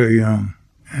was very young.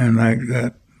 And like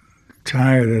that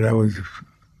tire that I was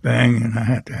banging, I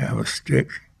had to have a stick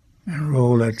and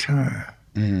roll that tire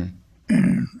and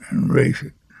race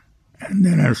it. And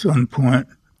then at some point,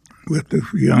 with the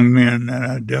young men that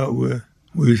I dealt with,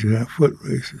 we used to have foot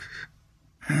races.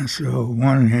 And so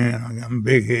one hand, I got a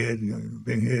big head,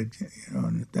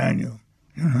 Nathaniel.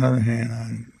 On the other hand,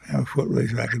 I have a foot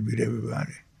race, I could beat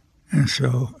everybody. And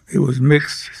so it was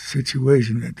mixed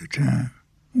situation at the time.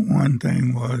 One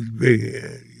thing was big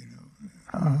head,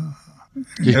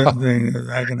 The other thing is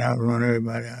I can outrun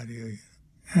everybody out here.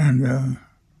 And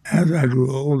as I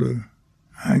grew older,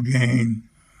 I gained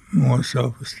more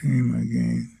self-esteem I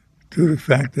gained through the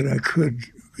fact that I could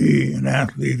be an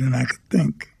athlete and I could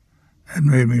think. That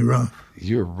made me rough.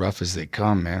 You're rough as they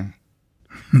come, man.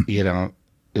 You know,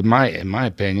 in my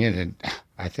opinion, and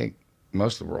I think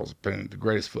most of the world's opinion, the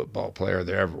greatest football player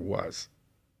there ever was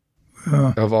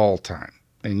of all time.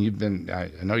 And you've been,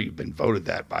 I know you've been voted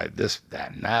that by this,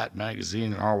 that, and that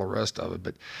magazine and all the rest of it,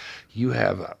 but you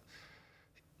have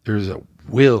there's a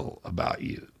will about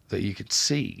you that you could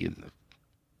see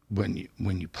when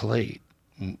you played,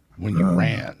 when you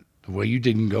ran. The way you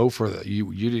didn't go for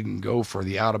you didn't go for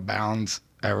the out of bounds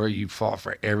era. You fought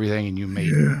for everything, and you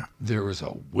made. Yeah. There was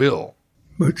a will.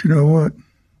 But you know what?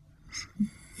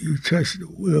 You touched the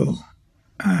will.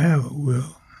 I have a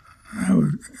will. I have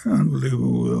an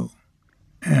unbelievable will.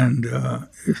 And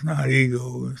it's not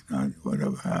ego. It's not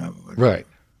whatever. Right.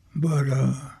 But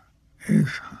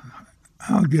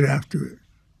I'll get after it.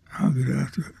 I'll get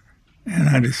after it. And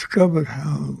I discovered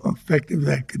how effective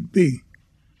that could be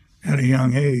at a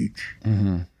young age.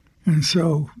 Mm-hmm. And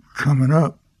so coming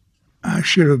up, I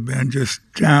should have been just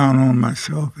down on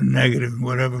myself and negative and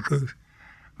whatever, because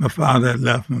my father had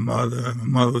left my mother. My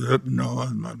mother was up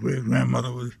north. My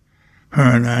great-grandmother was,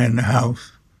 her and I in the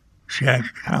house, shack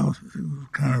house. It was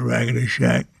kind of a raggedy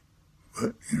shack,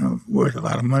 but, you know, worth a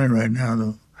lot of money right now,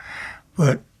 though.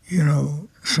 But, you know,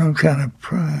 some kind of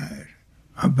pride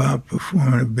about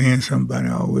performing and being somebody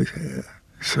I always had.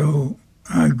 So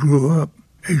I grew up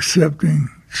accepting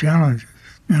challenges,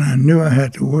 and I knew I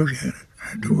had to work at it. I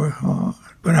had to work hard,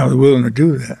 but I was willing to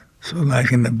do that. So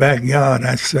like in the backyard,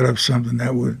 I set up something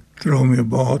that would throw me a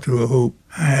ball through a hoop.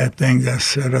 I had things I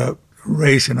set up,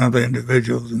 racing other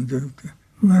individuals, and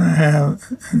when I have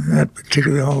that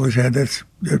particular, always had that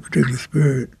particular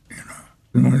spirit, you know.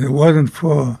 And when it wasn't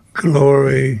for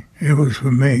glory, it was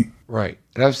for me. Right.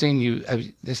 And I've seen you,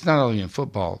 it's not only in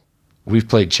football. We've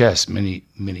played chess many,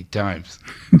 many times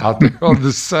out there on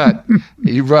the set.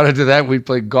 You brought into that. We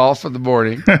played golf in the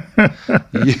morning.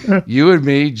 You and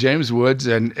me, James Woods,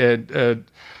 and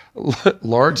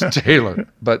Lawrence Taylor.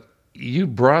 But you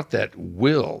brought that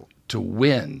will to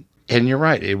win. And you're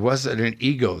right. It wasn't an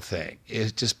ego thing.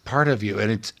 It's just part of you.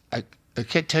 And it's I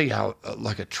can't tell you how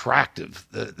like attractive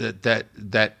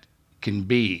that can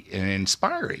be, and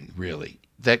inspiring, really.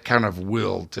 That kind of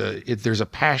will there's a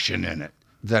passion in it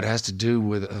that has to do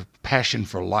with a passion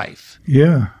for life.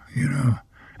 Yeah, you know.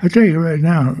 I tell you right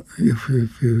now, if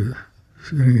you're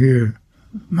sitting here,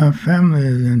 my family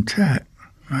is intact.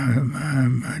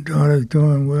 My daughter's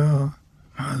doing well.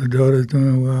 My other daughter's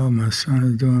doing well. My son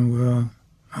is doing well.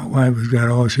 My wife has got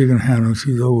all she can handle.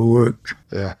 She's overworked.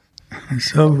 Yeah. And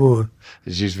so forth.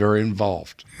 She's very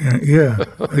involved. Yeah.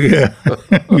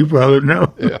 You probably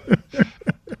know. Yeah.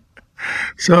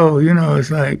 So, you know,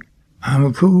 it's like,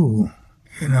 I'm cool.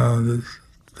 You know, the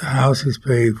house is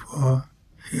paid for.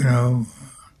 You know,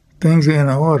 things are in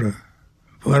order.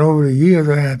 But over the years,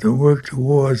 I had to work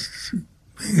towards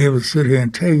being able to sit here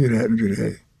and tell you that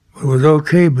today. But it was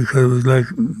okay because it was like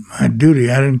my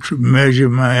duty. I didn't measure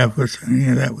my efforts and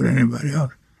any of that with anybody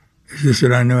else. It's just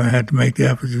that I knew I had to make the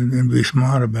efforts and be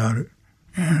smart about it.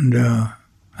 And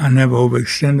I never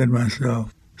overextended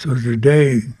myself. So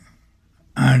today,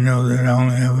 I know that I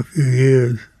only have a few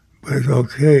years, but it's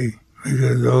okay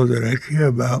because those that I care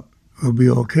about will be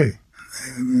okay.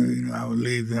 You know, I will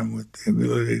leave them with the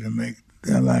ability to make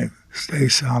their life stay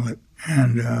solid,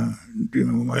 and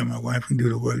my wife can do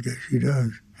the work that she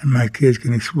does, and my kids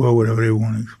can explore whatever they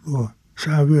want to explore.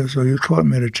 So you caught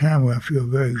me at a time where I feel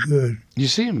very good. You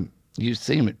see him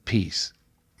at peace.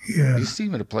 Yeah. You see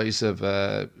him at a place of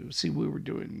we were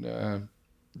doing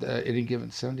any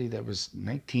given Sunday, that was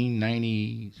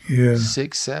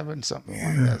 1996, 7, something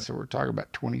like that. So we're talking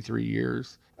about 23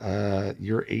 years.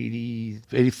 You're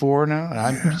 84 now, and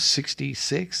I'm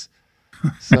 66.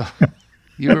 So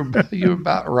you were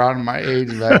about around my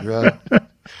age back then.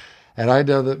 And I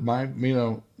know that my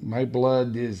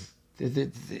blood is,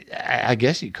 I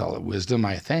guess you'd call it wisdom,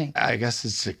 I think. I guess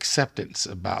it's acceptance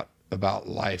about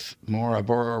life, more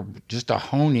or just a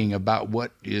honing about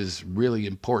what is really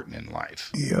important in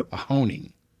life. Yep. A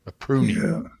honing, a pruning.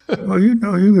 Yeah. Well, you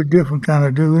know, you're a different kind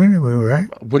of dude anyway, right?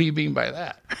 What do you mean by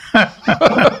that?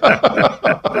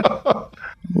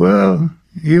 Well,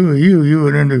 you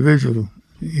an individual.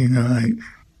 You know, like,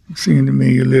 it seemed to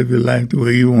me you live your life the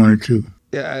way you wanted to.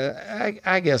 Yeah,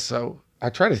 I guess so.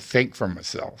 I try to think for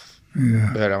myself.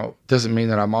 Yeah. But doesn't mean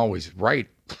that I'm always right.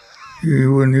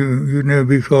 You'd never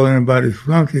be calling anybody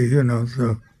flunky, you know,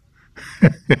 so.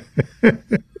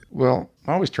 Well,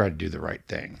 I always try to do the right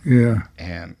thing. Yeah.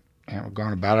 And I've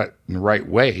gone about it in the right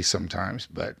way sometimes,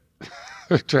 but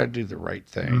I try to do the right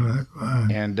thing.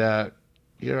 Right. And,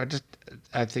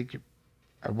 I think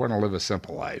I want to live a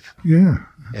simple life. Yeah.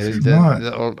 And Smart.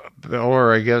 the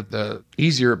older I get, the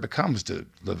easier it becomes to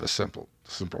live a simple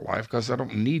life because I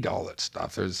don't need all that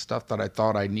stuff. There's stuff that I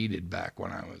thought I needed back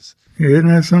when I was Isn't that in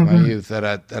my something? youth that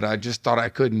I just thought I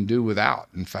couldn't do without,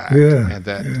 in fact. Yeah, And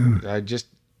that I just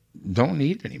don't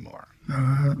need anymore.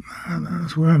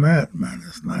 That's where I'm at, man.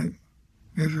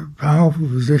 It's a powerful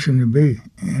position to be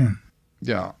in.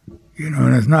 Yeah.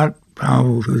 And it's not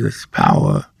powerful because it's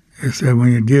power. It's that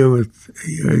when you deal with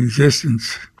your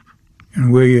existence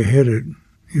and where you're headed,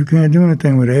 you can't do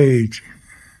anything with age.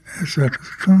 It's like it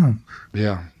comes.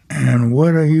 Yeah. And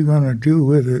what are you going to do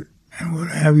with it? And what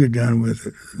have you done with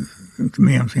it? To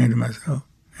me, I'm saying to myself.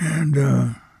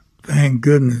 And thank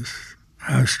goodness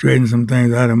I've straightened some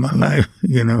things out of my life,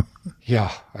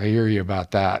 Yeah, I hear you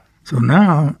about that. So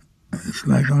now it's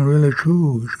like I'm really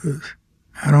cool because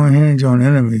I don't hinge on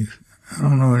enemies. I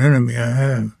don't know what enemy I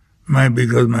have. Might be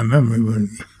because of my memory,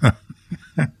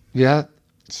 but Yeah,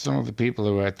 some of the people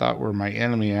who I thought were my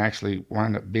enemy actually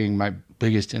wound up being my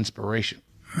biggest inspiration.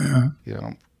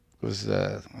 yeah, Because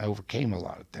I overcame a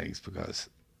lot of things because,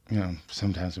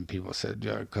 sometimes when people said,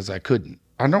 because I couldn't.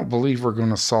 I don't believe we're going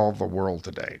to solve the world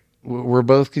today. We're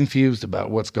both confused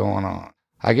about what's going on.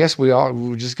 I guess we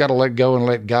just got to let go and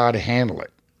let God handle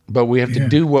it. But we have to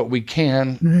do what we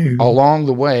can There you go. along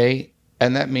the way,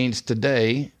 and that means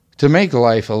today, to make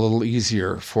life a little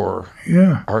easier for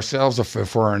yeah. ourselves or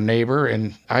for our neighbor.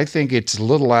 And I think it's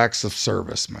little acts of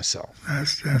service myself.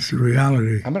 That's the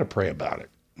reality. I'm going to pray about it.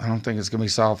 I don't think it's going to be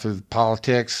solved through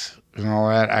politics and all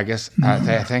that. I guess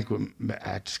I think I'm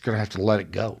just going to have to let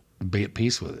it go and be at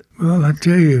peace with it. Well, I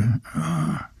tell you,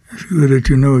 it's good that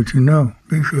you know what you know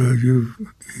because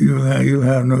you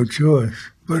have no choice.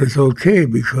 But it's okay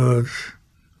because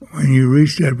when you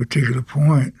reach that particular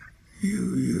point,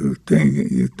 you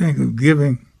think of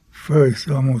giving first,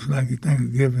 almost like you think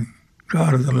of giving.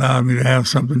 God has allowed me to have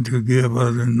something to give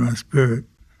other than my spirit.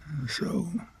 So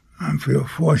I feel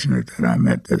fortunate that I'm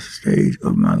at this stage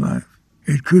of my life.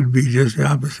 It could be just the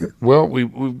opposite. Well,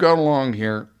 we've gone along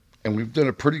here, and we've done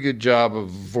a pretty good job of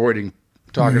avoiding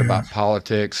talking about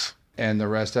politics and the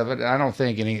rest of it. And I don't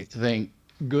think anything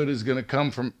good is going to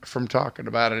come from talking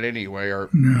about it anyway, or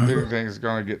anything's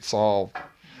going to get solved.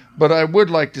 But I would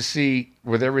like to see,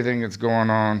 with everything that's going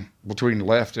on between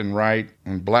left and right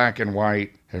and black and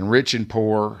white and rich and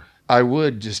poor, I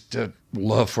would just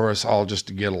love for us all just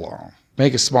to get along.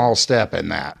 Make a small step in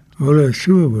that. Well, there's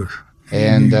two of us.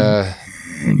 And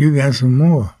And you got some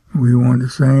more. We want the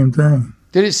same thing.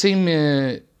 did it seem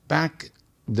back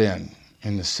then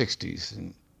in the 60s,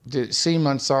 and did it seem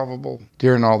unsolvable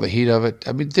during all the heat of it?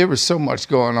 I mean, there was so much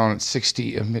going on at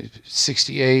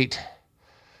 68.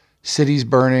 Cities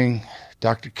burning,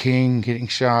 Dr. King getting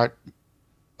shot,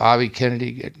 Bobby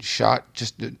Kennedy getting shot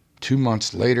just 2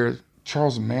 months later.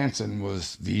 Charles Manson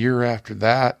was the year after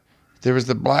that. There was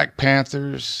the Black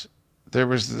Panthers. There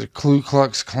was the Ku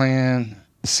Klux Klan.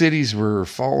 The cities were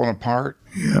falling apart.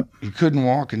 Yep. You couldn't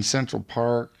walk in Central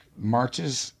Park.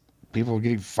 Marches, people were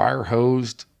getting fire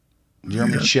hosed.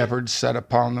 German shepherds set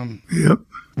upon them. Yep.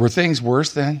 Were things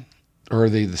worse then, or are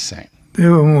they the same? They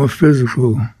were more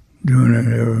physical during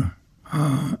that era,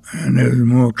 and it was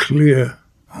more clear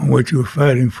on what you were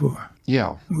fighting for.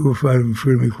 Yeah, We were fighting for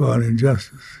freedom, equality, and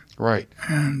justice. right.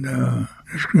 And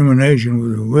discrimination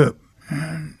was a whip.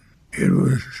 And it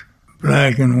was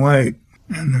black and white,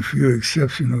 and a few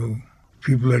exceptional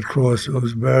people that crossed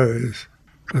those barriers,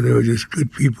 because they were just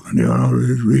good people and they were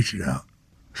always reaching out.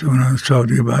 So when I was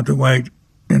talking about the white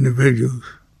individuals,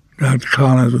 Dr.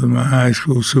 Collins was my high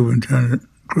school superintendent,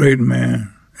 great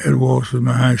man. Ed Walsh was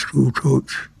my high school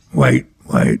coach, white,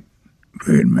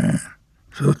 great man.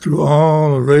 So through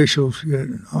all the racial shit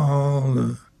and all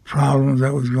the problems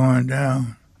that was going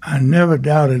down, I never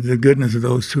doubted the goodness of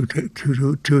those two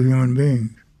human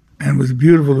beings. And it was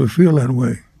beautiful to feel that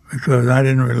way because I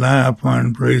didn't rely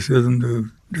upon racism to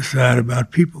decide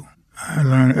about people. I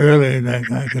learned early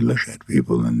that I could look at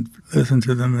people and listen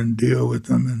to them and deal with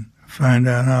them and find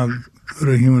out how good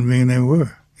a human being they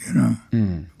were,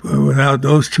 But without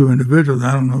those two individuals,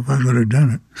 I don't know if I could have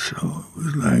done it. So it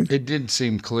was like, It did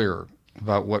seem clear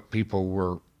about what people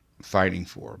were fighting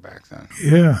for back then.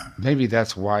 yeah, Maybe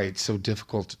that's why it's so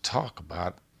difficult to talk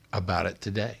about it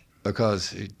today,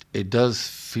 because it does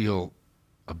feel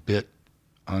a bit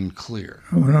unclear.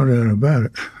 I don't know that about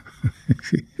it.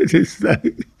 It's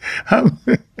like,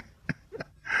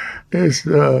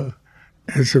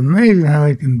 it's amazing how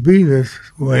it can be this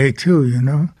way too,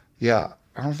 Yeah,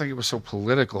 I don't think it was so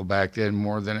political back then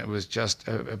more than it was just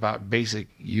about basic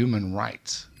human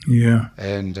rights. Yeah.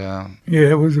 And Yeah,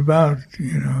 it was about,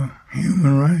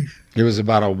 human rights. it was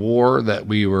about a war that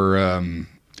we were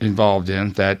involved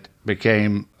in that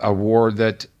became a war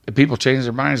that people changed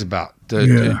their minds about.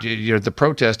 The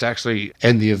protest actually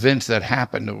and the events that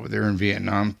happened over there in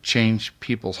Vietnam changed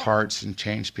people's hearts and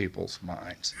changed people's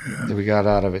minds. That we got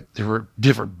out of it. There were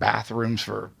different bathrooms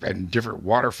and different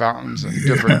water fountains and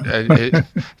different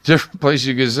places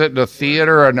you could sit in a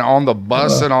theater and on the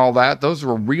bus and all that. Those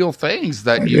were real things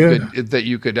that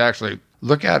you could actually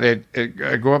look at it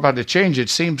and go about to change. It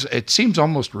seems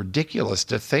almost ridiculous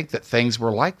to think that things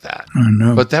were like that. I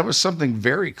know. But that was something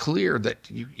very clear that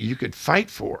you could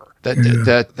fight for,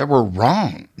 that were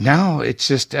wrong. Now it's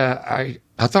just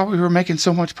I thought we were making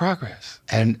so much progress,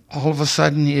 and all of a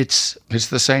sudden it's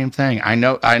the same thing. I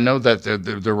know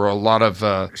that there were a lot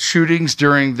of shootings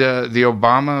during the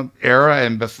Obama era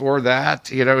and before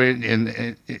that,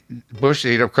 in Bush,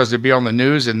 because they'd be on the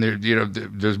news, and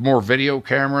there's more video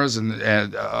cameras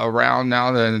and around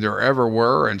now than there ever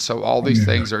were, and so all these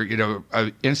things are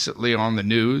instantly on the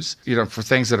news, for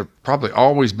things that have probably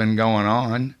always been going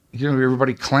on.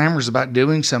 Everybody clamors about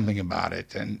doing something about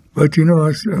it, but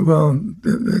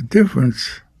the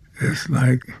difference is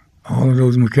like all of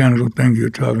those mechanical things you're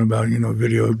talking about,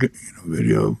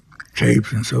 video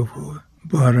tapes and so forth.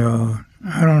 But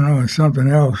I don't know, it's something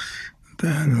else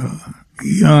that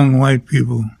young white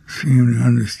people seem to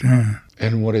understand.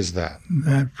 And what is that?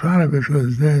 That probably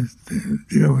because they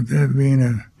deal with that being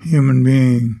a human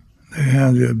being, they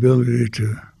have the ability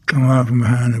to come out from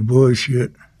behind the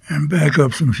bullshit and back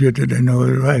up some shit that they know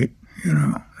is right,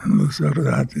 and those suckers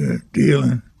out there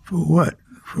dealing for what?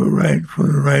 For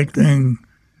the right thing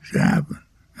to happen.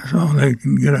 That's all they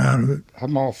can get out of it.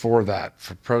 I'm all for that.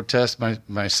 For protest,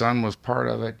 my son was part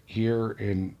of it here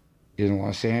in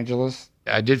Los Angeles.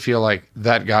 I did feel like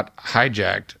that got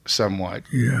hijacked somewhat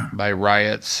by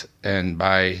riots and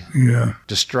by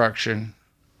destruction.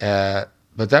 But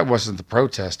that wasn't the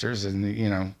protesters,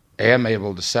 and I am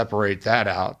able to separate that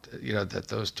out, that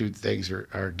those two things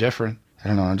are different. I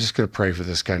don't know. I'm just going to pray for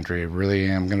this country. I really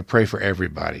am. I'm going to pray for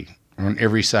everybody on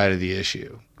every side of the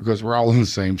issue because we're all on the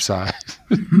same side,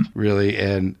 really.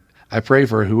 And I pray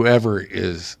for whoever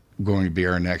is going to be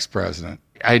our next president.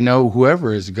 I know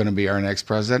whoever is going to be our next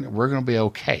president, we're going to be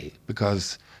okay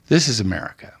because this is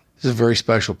America. This is a very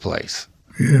special place.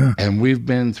 Yeah. And we've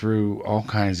been through all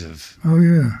kinds of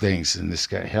things in this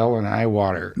guy, hell and high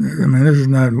water. I mean, this is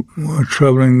not more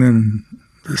troubling than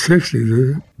the 60s,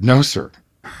 is it? No, sir.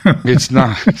 It's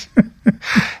not.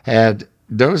 And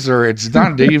no, sir, it's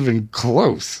not even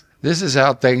close. This is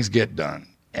how things get done.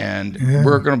 And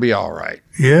we're going to be all right.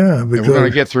 Yeah. Because we're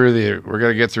going to get through the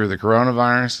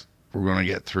coronavirus. We're going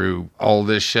to get through all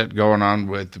this shit going on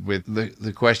with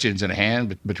the questions in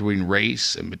hand between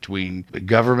race and between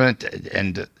government.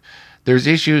 And there's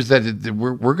issues that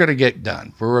we're going to get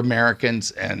done. We're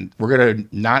Americans, and we're going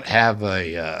to not have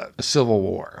a civil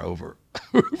war over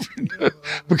who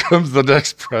becomes the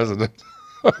next president.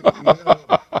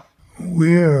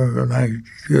 We're like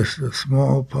just a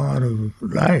small part of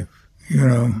life,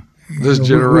 This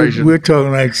generation. We're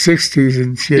talking like 60s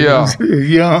and shit. Yeah.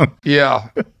 Young. Yeah.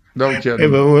 No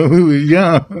kidding. But when we were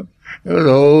young, it was a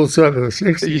whole sucker,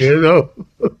 60,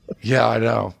 Yeah, I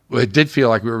know. It did feel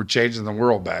like we were changing the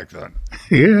world back then.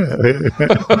 Yeah.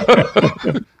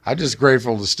 I'm just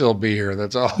grateful to still be here.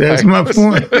 That's all. That's my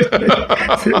point.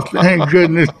 Thank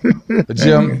goodness.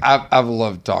 Jim, I've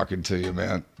loved talking to you,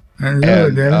 man.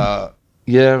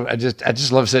 I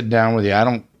just love sitting down with you.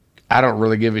 I don't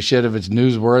really give a shit if it's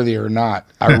newsworthy or not.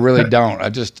 I really don't. I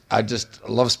just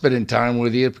love spending time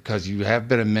with you because you have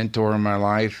been a mentor in my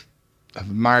life. I've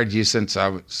admired you since I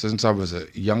was a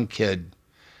young kid,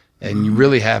 and you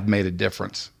really have made a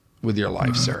difference with your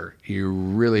life, sir. You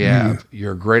really have.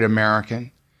 You're a great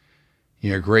American.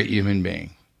 You're a great human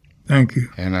being. Thank you.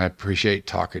 And I appreciate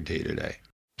talking to you today.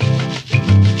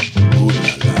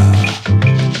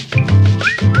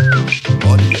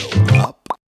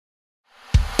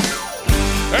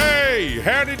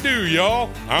 Howdy do,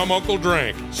 y'all. I'm Uncle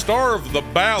Drank, star of The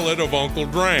Ballad of Uncle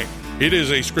Drank. It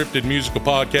is a scripted musical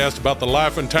podcast about the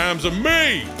life and times of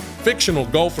me, fictional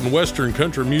Gulf and Western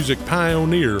country music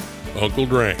pioneer, Uncle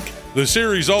Drank. The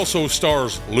series also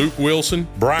stars Luke Wilson,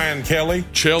 Brian Kelly,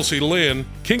 Chelsea Lynn,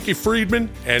 Kinky Friedman,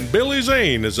 and Billy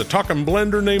Zane as a talking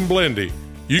blender named Blendy.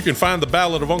 You can find The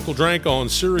Ballad of Uncle Drank on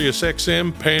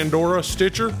SiriusXM, Pandora,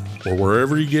 Stitcher, or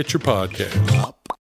wherever you get your podcasts.